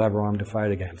longer lever arm to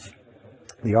fight against.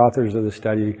 The authors of the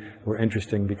study were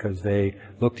interesting because they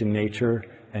looked in nature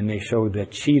and they showed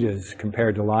that cheetahs,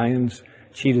 compared to lions,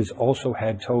 cheetahs also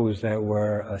had toes that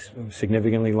were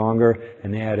significantly longer,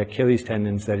 and they had Achilles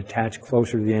tendons that attach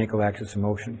closer to the ankle axis of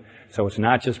motion. So it's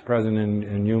not just present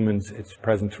in humans, it's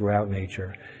present throughout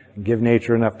nature. Give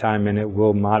nature enough time and it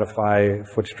will modify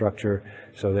foot structure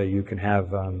so that you can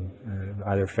have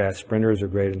either fast sprinters or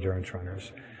great endurance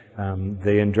runners.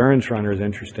 The endurance runners,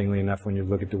 interestingly enough, when you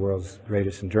look at the world's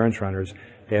greatest endurance runners,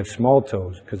 they have small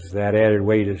toes because that added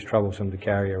weight is troublesome to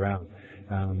carry around.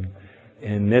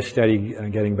 In this study,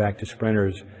 getting back to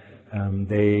sprinters,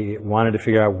 they wanted to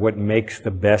figure out what makes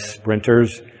the best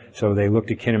sprinters, so they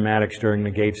looked at kinematics during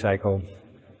the gait cycle.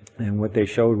 And what they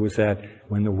showed was that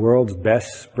when the world's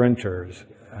best sprinters,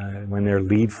 when their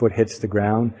lead foot hits the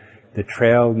ground, the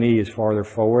trail knee is farther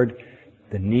forward,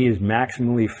 the knee is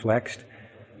maximally flexed.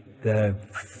 The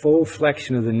full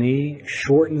flexion of the knee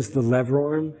shortens the lever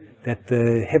arm that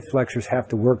the hip flexors have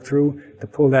to work through to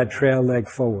pull that trail leg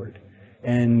forward.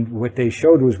 And what they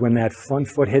showed was when that front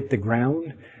foot hit the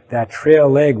ground, that trail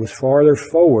leg was farther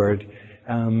forward,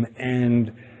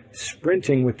 and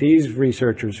sprinting, what these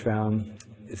researchers found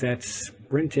is that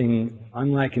sprinting,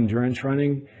 unlike endurance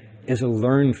running, is a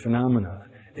learned phenomena.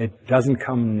 It doesn't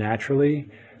come naturally.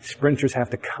 Sprinters have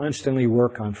to constantly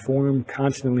work on form,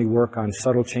 constantly work on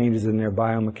subtle changes in their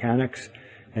biomechanics.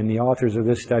 And the authors of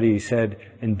this study said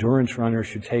endurance runners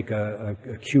should take a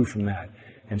cue from that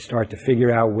and start to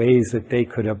figure out ways that they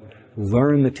could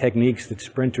learn the techniques that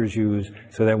sprinters use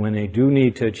so that when they do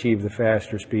need to achieve the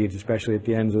faster speeds, especially at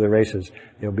the ends of the races,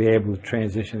 they'll be able to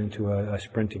transition into a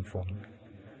sprinting form.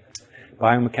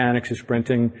 Biomechanics of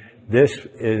sprinting. This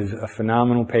is a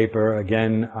phenomenal paper.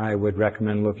 Again, I would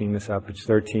recommend looking this up. It's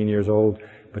 13 years old,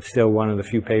 but still one of the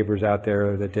few papers out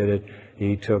there that did it.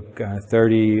 He took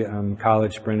 30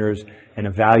 college sprinters and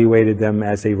evaluated them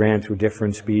as they ran through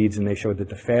different speeds, and they showed that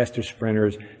the faster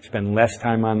sprinters spend less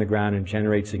time on the ground and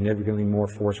generate significantly more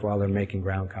force while they're making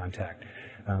ground contact.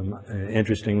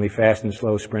 Interestingly, fast and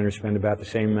slow sprinters spend about the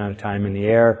same amount of time in the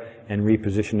air and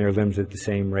reposition their limbs at the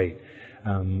same rate.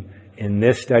 In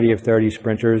this study of 30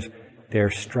 sprinters, their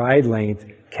stride length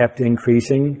kept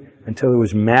increasing until it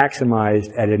was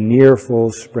maximized at a near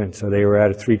full sprint. So they were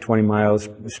at a 320 miles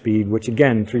speed, which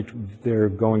again, they're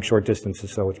going short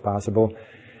distances, so it's possible.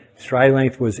 Stride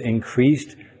length was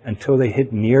increased until they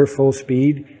hit near full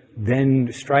speed.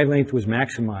 Then stride length was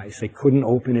maximized. They couldn't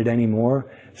open it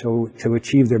anymore. So to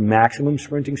achieve their maximum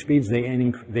sprinting speeds, they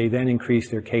then increased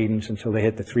their cadence until they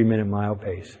hit the 3-minute mile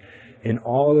pace. In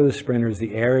all of the sprinters,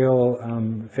 the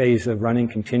aerial phase of running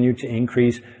continued to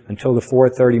increase until the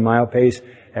 4:30 mile pace,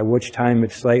 at which time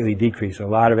it slightly decreased. A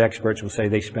lot of experts will say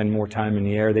they spend more time in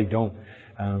the air. They don't.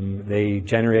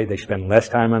 They spend less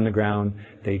time on the ground,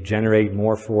 they generate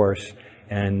more force,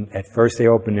 and at first they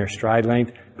open their stride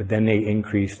length, but then they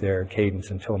increase their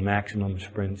cadence until maximum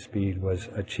sprint speed was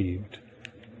achieved.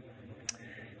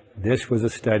 This was a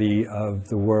study of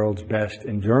the world's best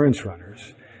endurance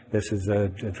runners. This is a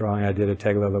drawing I did at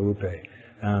Teglalarupe.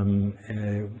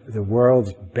 The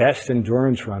world's best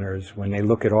endurance runners, when they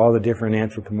look at all the different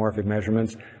anthropomorphic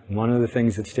measurements, one of the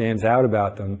things that stands out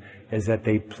about them is that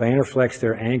they plantar flex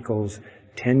their ankles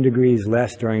 10 degrees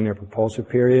less during their propulsive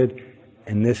period,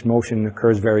 and this motion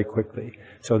occurs very quickly.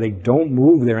 So they don't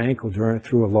move their ankle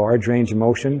through a large range of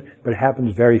motion, but it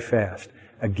happens very fast.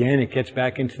 Again, it gets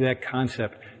back into that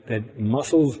concept that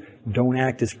muscles don't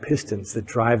act as pistons that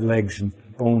drive legs and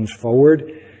bones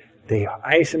forward. They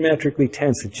isometrically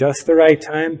tense at just the right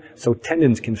time so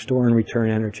tendons can store and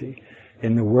return energy.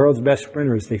 In the world's best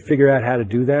sprinters, they figure out how to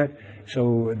do that,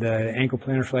 so the ankle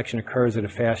plantar flexion occurs at a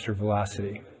faster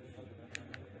velocity.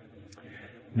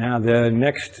 Now, the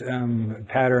next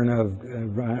pattern of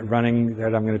running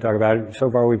that I'm going to talk about,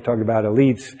 so far we've talked about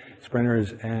elites,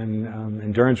 sprinters, and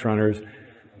endurance runners.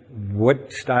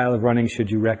 What style of running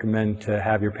should you recommend to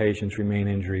have your patients remain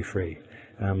injury-free?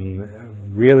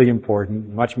 Really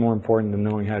important, much more important than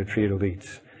knowing how to treat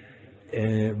elites.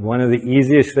 One of the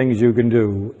easiest things you can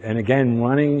do, and again,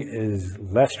 running is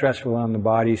less stressful on the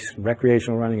body,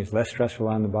 recreational running is less stressful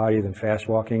on the body than fast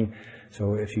walking.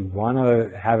 So if you want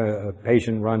to have a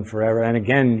patient run forever, and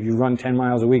again, you run 10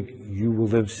 miles a week, you will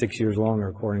live 6 years longer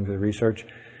according to the research.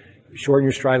 Shorten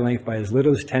your stride length by as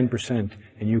little as 10%,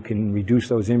 and you can reduce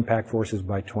those impact forces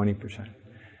by 20%.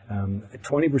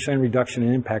 20% reduction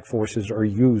in impact forces are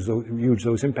huge.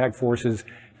 Those impact forces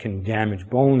can damage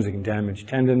bones, it can damage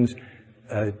tendons.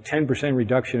 10%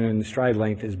 reduction in the stride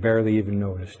length is barely even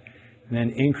noticed. And then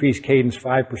increase cadence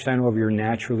 5% over your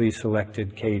naturally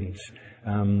selected cadence.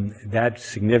 That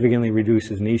significantly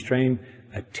reduces knee strain.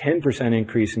 A 10%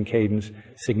 increase in cadence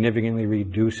significantly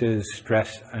reduces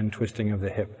stress and twisting of the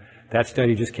hip. That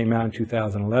study just came out in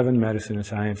 2011, Medicine and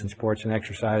Science and Sports and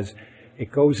Exercise.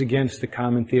 It goes against the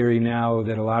common theory now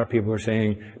that a lot of people are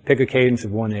saying, pick a cadence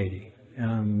of 180,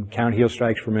 count heel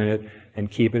strikes per minute, and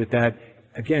keep it at that.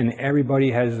 Again,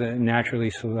 everybody has a naturally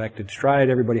selected stride,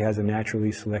 everybody has a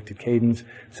naturally selected cadence,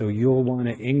 so you'll want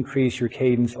to increase your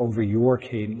cadence over your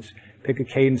cadence. Pick a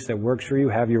cadence that works for you,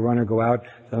 have your runner go out.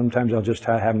 Sometimes I'll just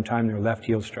have them time their left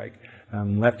heel strike.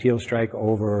 Left heel strike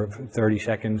over 30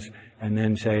 seconds, and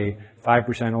then say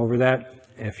 5% over that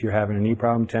if you're having a knee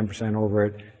problem, 10% over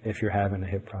it if you're having a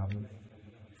hip problem.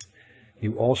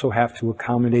 You also have to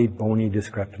accommodate bony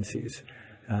discrepancies.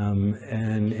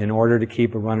 And in order to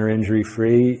keep a runner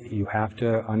injury-free, you have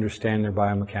to understand their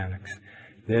biomechanics.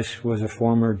 This was a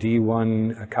former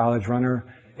D1 college runner,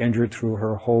 injured through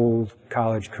her whole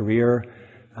college career,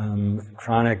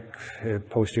 chronic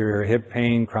posterior hip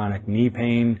pain, chronic knee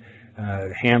pain,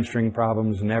 hamstring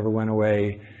problems never went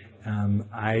away.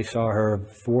 I saw her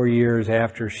 4 years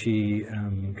after she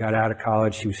got out of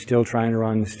college. She was still trying to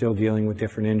run, still dealing with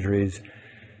different injuries.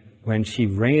 When she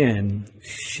ran,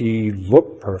 she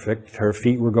looked perfect. Her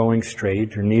feet were going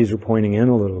straight, her knees were pointing in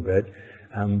a little bit.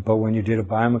 But when you did a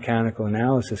biomechanical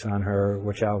analysis on her,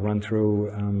 which I'll run through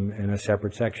in a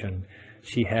separate section,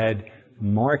 she had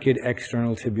marked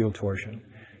external tibial torsion.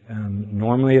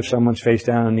 Normally, if someone's face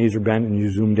down and knees are bent and you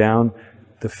zoom down,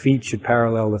 the feet should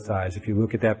parallel the thighs. If you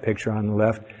look at that picture on the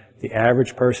left, the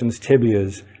average person's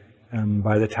tibias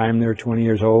by the time they're 20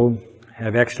 years old,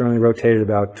 have externally rotated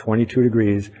about 22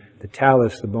 degrees. The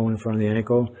talus, the bone in front of the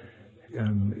ankle,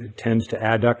 tends to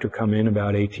adduct or come in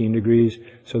about 18 degrees.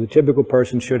 So the typical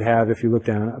person should have, if you look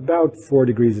down, about 4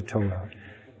 degrees of toe out.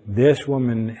 This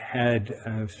woman had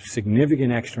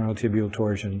significant external tibial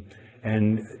torsion,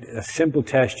 and a simple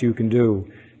test you can do,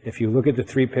 if you look at the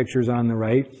 3 pictures on the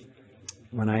right,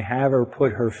 when I have her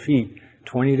put her feet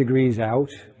 20 degrees out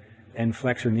and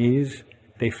flex her knees,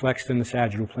 they flexed in the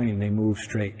sagittal plane, they move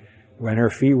straight. When her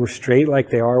feet were straight like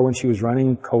they are when she was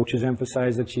running, coaches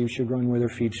emphasized that she should run with her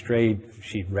feet straight.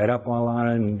 She'd read up all on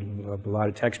it, and a lot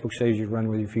of textbooks say you should run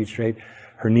with your feet straight.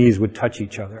 Her knees would touch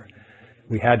each other.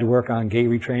 We had to work on gait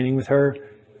retraining with her,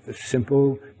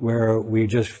 simple, where we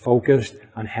just focused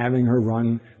on having her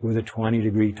run with a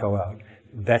 20-degree toe out.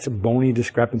 That's a bony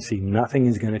discrepancy. Nothing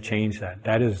is going to change that.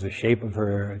 That is the shape of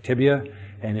her tibia,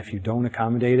 and if you don't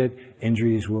accommodate it,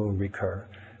 injuries will recur.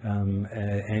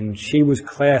 And she was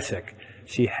classic.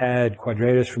 She had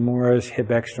quadratus femoris,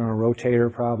 hip external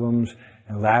rotator problems,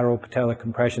 and lateral patellar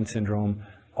compression syndrome,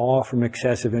 all from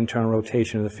excessive internal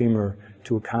rotation of the femur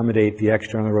to accommodate the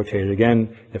external rotated.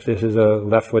 Again, if this is a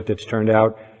left foot that's turned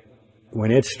out,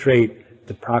 when it's straight,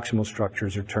 the proximal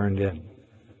structures are turned in.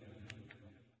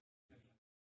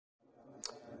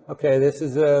 Okay, this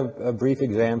is a brief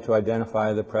exam to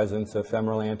identify the presence of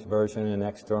femoral anteversion and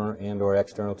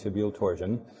external tibial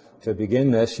torsion. To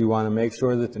begin this, you want to make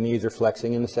sure that the knees are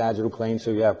flexing in the sagittal plane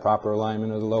so you have proper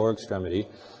alignment of the lower extremity.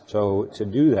 So to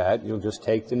do that, you'll just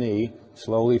take the knee,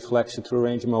 slowly flex it through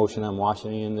range of motion. I'm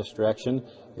watching it in this direction.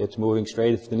 It's moving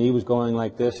straight. If the knee was going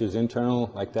like this, it's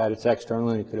internal, like that, it's external,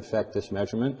 and it could affect this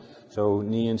measurement. So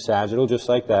knee and sagittal, just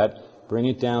like that. Bring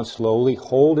it down slowly,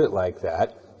 hold it like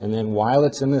that. And then while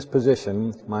it's in this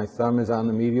position, my thumb is on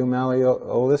the medial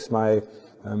malleolus, my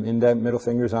middle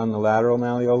finger's on the lateral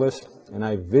malleolus, and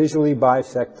I visually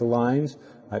bisect the lines.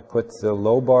 I put the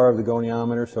low bar of the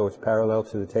goniometer so it's parallel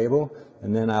to the table,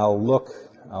 and then I'll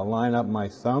line up my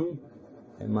thumb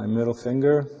and my middle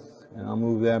finger, and I'll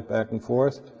move that back and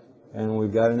forth, and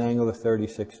we've got an angle of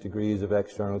 36 degrees of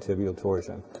external tibial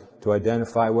torsion. To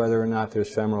identify whether or not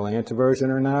there's femoral anteversion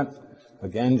or not,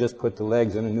 again, just put the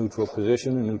legs in a neutral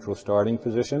position, a neutral starting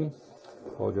position.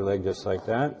 Hold your leg just like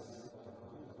that.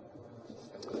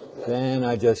 Then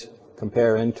I just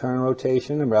compare internal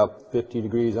rotation, about 50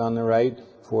 degrees on the right,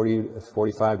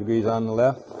 45 degrees on the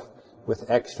left, with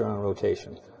external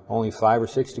rotation. Only 5 or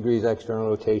 6 degrees external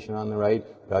rotation on the right,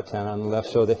 about 10 on the left.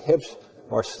 So the hips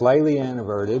are slightly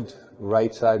anteverted,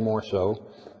 right side more so.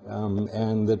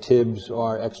 And the tibs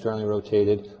are externally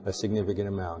rotated a significant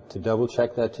amount. To double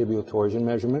check that tibial torsion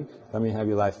measurement, let me have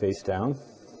you lie face down.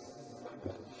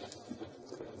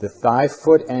 The thigh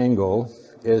foot angle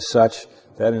is such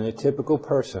that in a typical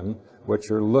person, what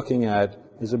you're looking at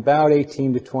is about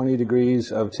 18 to 20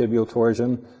 degrees of tibial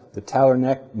torsion. The talar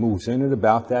neck moves in at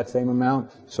about that same amount.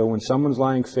 So when someone's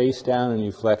lying face down and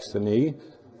you flex the knee,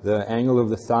 the angle of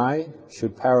the thigh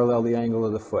should parallel the angle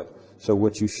of the foot. So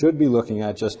what you should be looking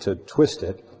at, just to twist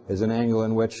it, is an angle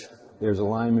in which there's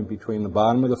alignment between the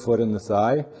bottom of the foot and the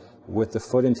thigh. With the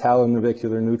foot in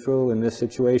talonavicular neutral in this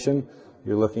situation,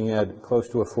 you're looking at close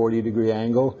to a 40-degree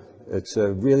angle. It's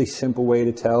a really simple way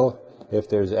to tell if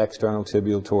there's external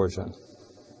tibial torsion,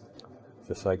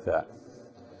 just like that.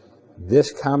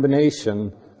 This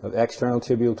combination of external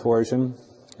tibial torsion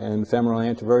and femoral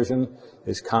anteversion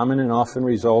is common and often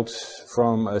results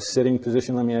from a sitting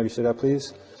position. Let me have you sit up,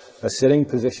 please. A sitting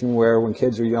position where when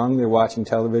kids are young, they're watching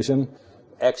television,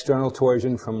 external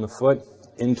torsion from the foot,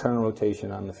 internal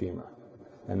rotation on the femur.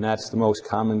 And that's the most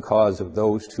common cause of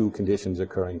those two conditions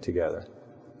occurring together.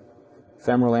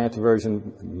 Femoral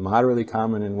anteversion, moderately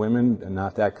common in women and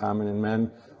not that common in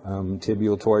men.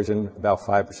 Tibial torsion, about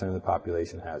 5% of the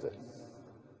population has it.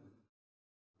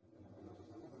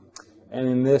 And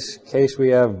in this case, we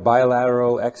have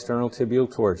bilateral external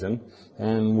tibial torsion.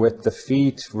 And with the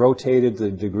feet rotated the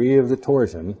degree of the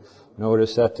torsion,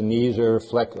 notice that the knees are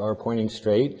pointing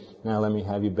straight. Now let me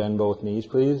have you bend both knees,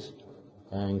 please,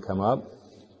 and come up.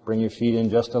 Bring your feet in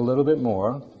just a little bit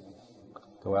more.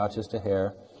 Go out just a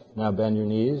hair. Now bend your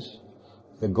knees.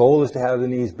 The goal is to have the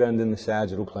knees bend in the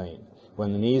sagittal plane.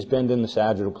 When the knees bend in the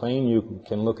sagittal plane, you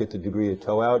can look at the degree of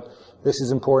toe out. This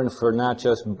is important for not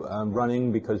just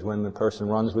running, because when the person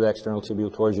runs with external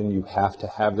tibial torsion, you have to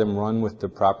have them run with the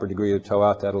proper degree of toe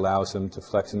out that allows them to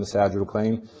flex in the sagittal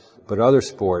plane. But other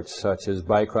sports, such as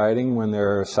bike riding, when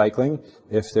they're cycling,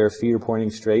 if their feet are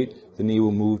pointing straight, the knee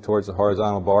will move towards the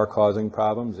horizontal bar, causing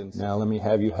problems. And now let me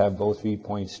have you have both feet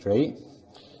point straight.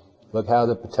 Look how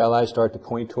the patellae start to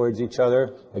point towards each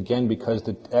other. Again, because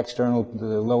the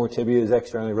lower tibia is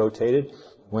externally rotated,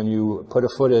 When you put a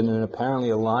foot in an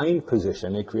apparently aligned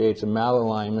position, it creates a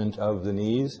malalignment of the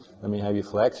knees. Let me have you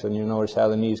flex, and you notice how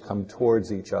the knees come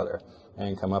towards each other.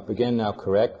 And come up again. Now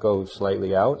correct, go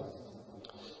slightly out,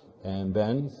 and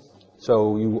bend.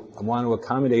 So you want to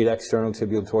accommodate external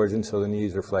tibial torsion so the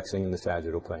knees are flexing in the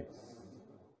sagittal plane.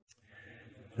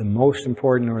 The most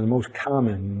important, or the most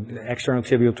common, external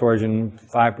tibial torsion,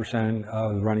 5%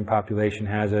 of the running population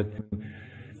has it.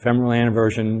 Femoral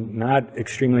anteversion, not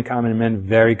extremely common in men,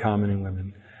 very common in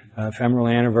women. Femoral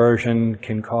anteversion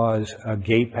can cause a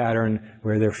gait pattern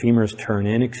where their femurs turn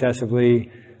in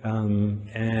excessively,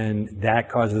 and that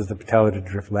causes the patella to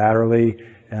drift laterally.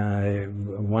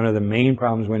 One of the main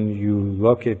problems when you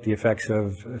look at the effects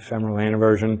of femoral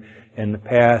anteversion, in the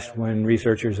past, when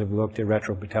researchers have looked at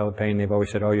retropatellar pain, they've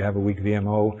always said, oh, you have a weak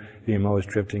VMO. VMO is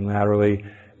drifting laterally.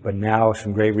 But now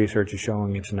some great research is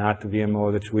showing it's not the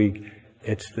VMO that's weak.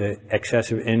 It's the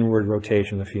excessive inward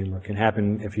rotation of the femur. It can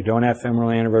happen if you don't have femoral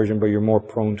anteversion, but you're more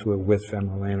prone to it with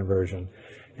femoral anteversion.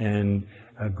 And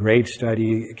a great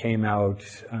study came out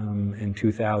in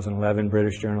 2011,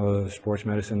 British Journal of Sports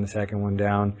Medicine, the second one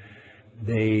down.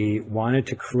 They wanted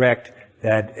to correct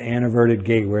that anteverted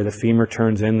gait where the femur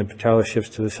turns in, the patella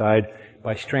shifts to the side,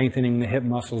 by strengthening the hip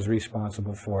muscles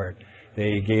responsible for it.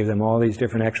 They gave them all these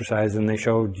different exercises, and they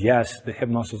showed, yes, the hip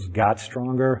muscles got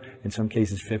stronger, in some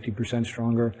cases 50%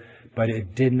 stronger, but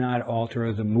it did not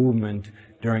alter the movement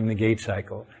during the gait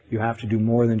cycle. You have to do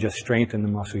more than just strengthen the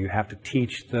muscle. You have to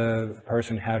teach the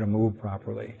person how to move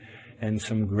properly. And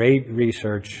some great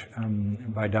research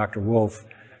by Dr. Wolf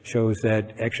shows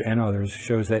that, and others,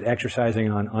 shows that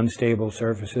exercising on unstable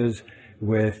surfaces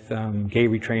with gait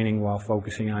retraining while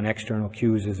focusing on external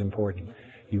cues is important.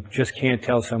 You just can't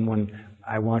tell someone,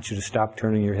 I want you to stop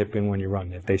turning your hip in when you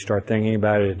run. If they start thinking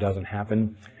about it, it doesn't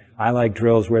happen. I like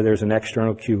drills where there's an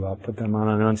external cue. I'll put them on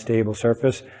an unstable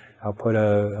surface. I'll put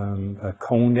a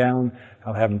cone down.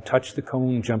 I'll have them touch the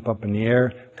cone, jump up in the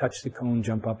air, touch the cone,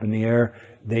 jump up in the air.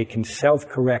 They can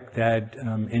self-correct that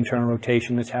internal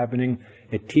rotation that's happening.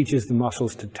 It teaches the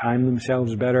muscles to time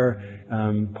themselves better.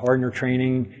 Partner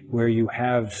training, where you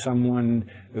have someone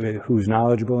who's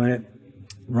knowledgeable in it,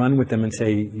 run with them and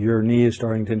say, your knee is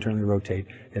starting to internally rotate.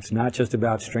 It's not just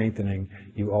about strengthening.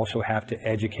 You also have to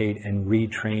educate and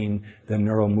retrain the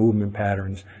neural movement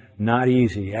patterns. Not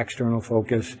easy. External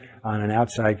focus on an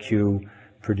outside cue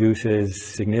produces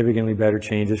significantly better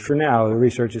changes. For now, the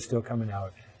research is still coming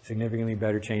out. Significantly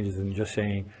better changes than just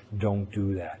saying, don't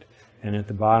do that. And at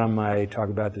the bottom, I talk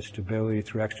about the stability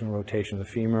through external rotation of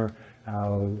the femur.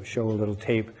 I'll show a little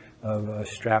tape of a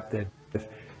strap that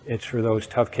it's for those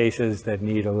tough cases that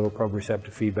need a little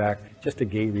proprioceptive feedback. Just a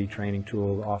gait retraining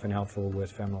tool, often helpful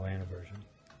with femoral anteversion.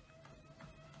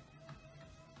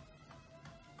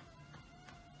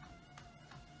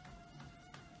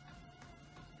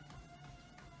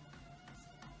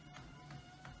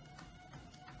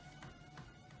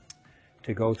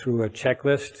 To go through a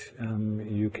checklist,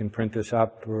 you can print this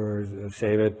up or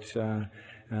save it.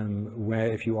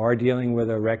 If you are dealing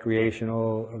with a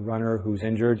recreational runner who's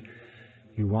injured,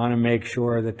 you want to make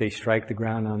sure that they strike the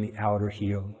ground on the outer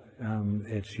heel.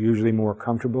 It's usually more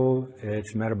comfortable.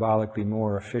 It's metabolically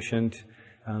more efficient.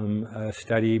 A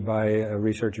study by a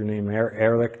researcher named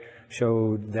Ehrlich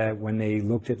showed that when they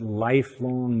looked at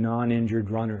lifelong non-injured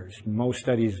runners, most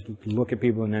studies look at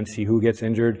people and then see who gets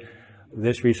injured.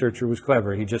 This researcher was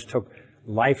clever. He just took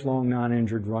lifelong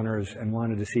non-injured runners and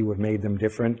wanted to see what made them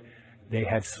different. They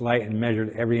had and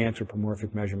measured every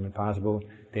anthropomorphic measurement possible.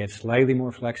 They had slightly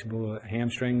more flexible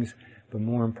hamstrings, but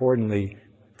more importantly,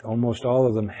 almost all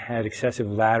of them had excessive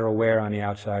lateral wear on the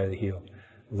outside of the heel.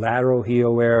 Lateral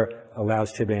heel wear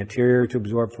allows tib anterior to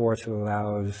absorb force. It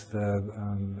allows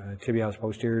the tibialis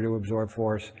posterior to absorb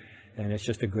force, and it's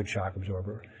just a good shock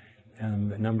absorber.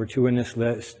 Number 2 in this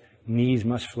list, knees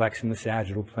must flex in the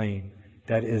sagittal plane.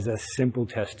 That is a simple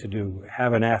test to do.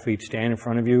 Have an athlete stand in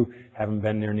front of you, have them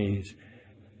bend their knees.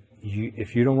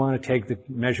 If you don't want to take the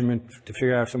measurement to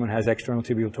figure out if someone has external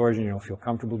tibial torsion, you don't feel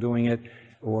comfortable doing it,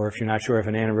 or if you're not sure if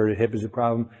an anteverted hip is a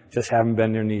problem, just have them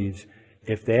bend their knees.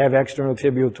 If they have external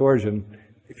tibial torsion,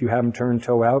 if you have them turn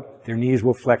toe out, their knees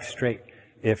will flex straight.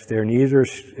 If their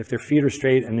feet are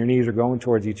straight and their knees are going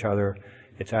towards each other,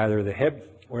 it's either the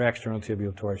hip or external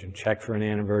tibial torsion. Check for an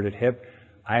anteverted hip.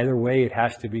 Either way, it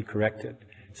has to be corrected.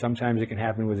 Sometimes it can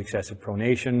happen with excessive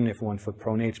pronation. If one foot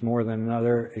pronates more than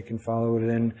another, it can follow it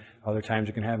in. Other times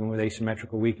it can happen with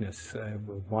asymmetrical weakness.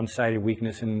 One-sided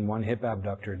weakness in one hip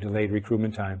abductor, delayed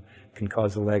recruitment time, can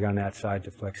cause the leg on that side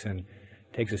to flex in. It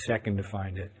takes a second to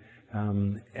find it.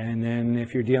 And then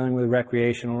if you're dealing with a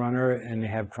recreational runner and they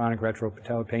have chronic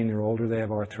retropatellar pain, they're older, they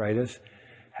have arthritis,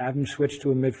 have them switch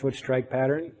to a midfoot strike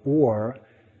pattern, or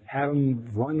have them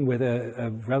run with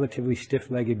a relatively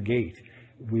stiff-legged gait.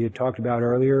 We had talked about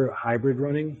earlier hybrid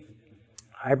running.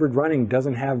 Hybrid running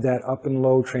doesn't have that up and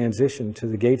low transition to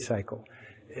the gait cycle.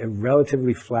 A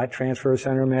relatively flat transfer of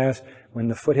center of mass. When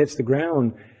the foot hits the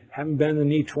ground, have them bend the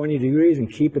knee 20 degrees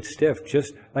and keep it stiff,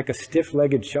 just like a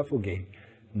stiff-legged shuffle gait.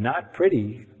 Not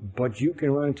pretty, but you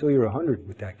can run until you're 100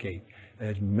 with that gait.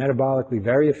 It's metabolically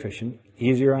very efficient,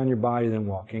 easier on your body than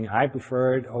walking. I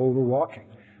prefer it over walking.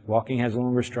 Walking has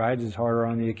longer strides, it's harder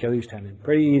on the Achilles tendon.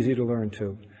 Pretty easy to learn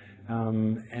too.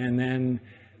 And then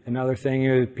another thing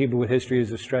is people with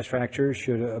histories of stress fractures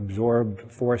should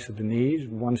absorb force at the knees.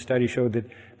 One study showed that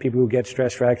people who get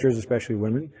stress fractures, especially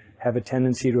women, have a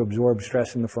tendency to absorb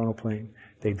stress in the frontal plane.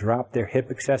 They drop their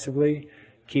hip excessively.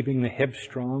 Keeping the hip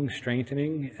strong,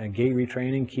 strengthening, gait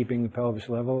retraining, keeping the pelvis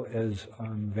level is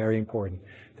very important.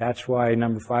 That's why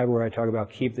number 5, where I talk about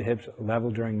keep the hips level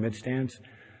during mid-stance,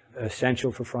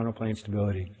 essential for frontal plane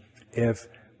stability. If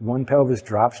one pelvis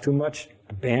drops too much,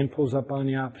 the band pulls up on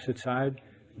the opposite side,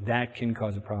 that can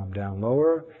cause a problem down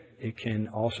lower. It can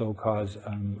also cause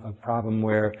a problem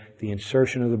where the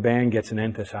insertion of the band gets an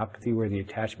enthesopathy, where the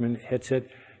attachment hits it.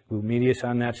 Glute medius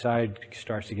on that side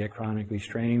starts to get chronically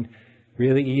strained.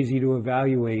 Really easy to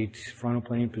evaluate frontal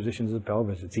plane positions of the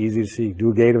pelvis. It's easy to see.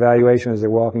 Do a gait evaluation as they're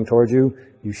walking towards you.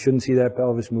 You shouldn't see that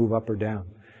pelvis move up or down.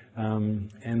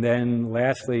 And then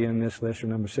lastly in this list, or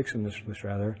number 6 in this list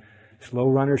rather, slow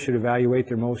runners should evaluate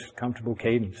their most comfortable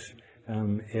cadence.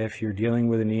 If you're dealing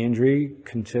with a knee injury,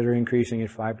 consider increasing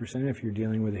it 5%. If you're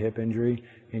dealing with a hip injury,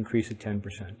 increase it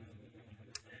 10%.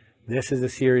 This is a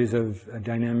series of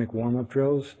dynamic warm-up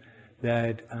drills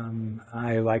that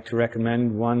I like to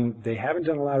recommend. One, they haven't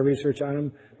done a lot of research on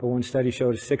them, but one study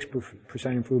showed a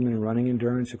 6% improvement in running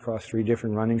endurance across 3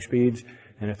 different running speeds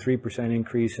and a 3%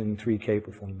 increase in 3K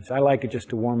performance. I like it just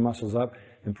to warm muscles up,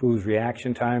 improves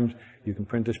reaction times. You can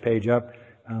print this page up.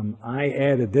 I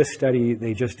added this study,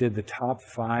 they just did the top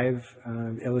 5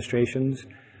 illustrations.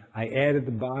 I added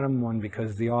the bottom one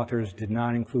because the authors did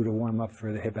not include a warm-up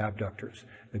for the hip abductors.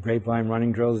 The grapevine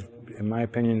running drills, in my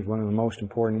opinion, is one of the most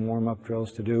important warm-up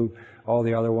drills to do. All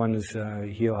the other ones,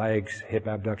 heel hikes, hip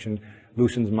abduction,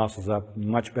 loosens muscles up,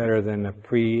 much better than a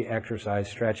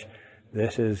pre-exercise stretch.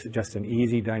 This is just an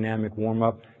easy dynamic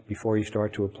warm-up before you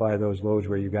start to apply those loads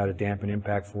where you've got to dampen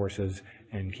impact forces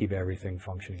and keep everything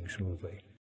functioning smoothly.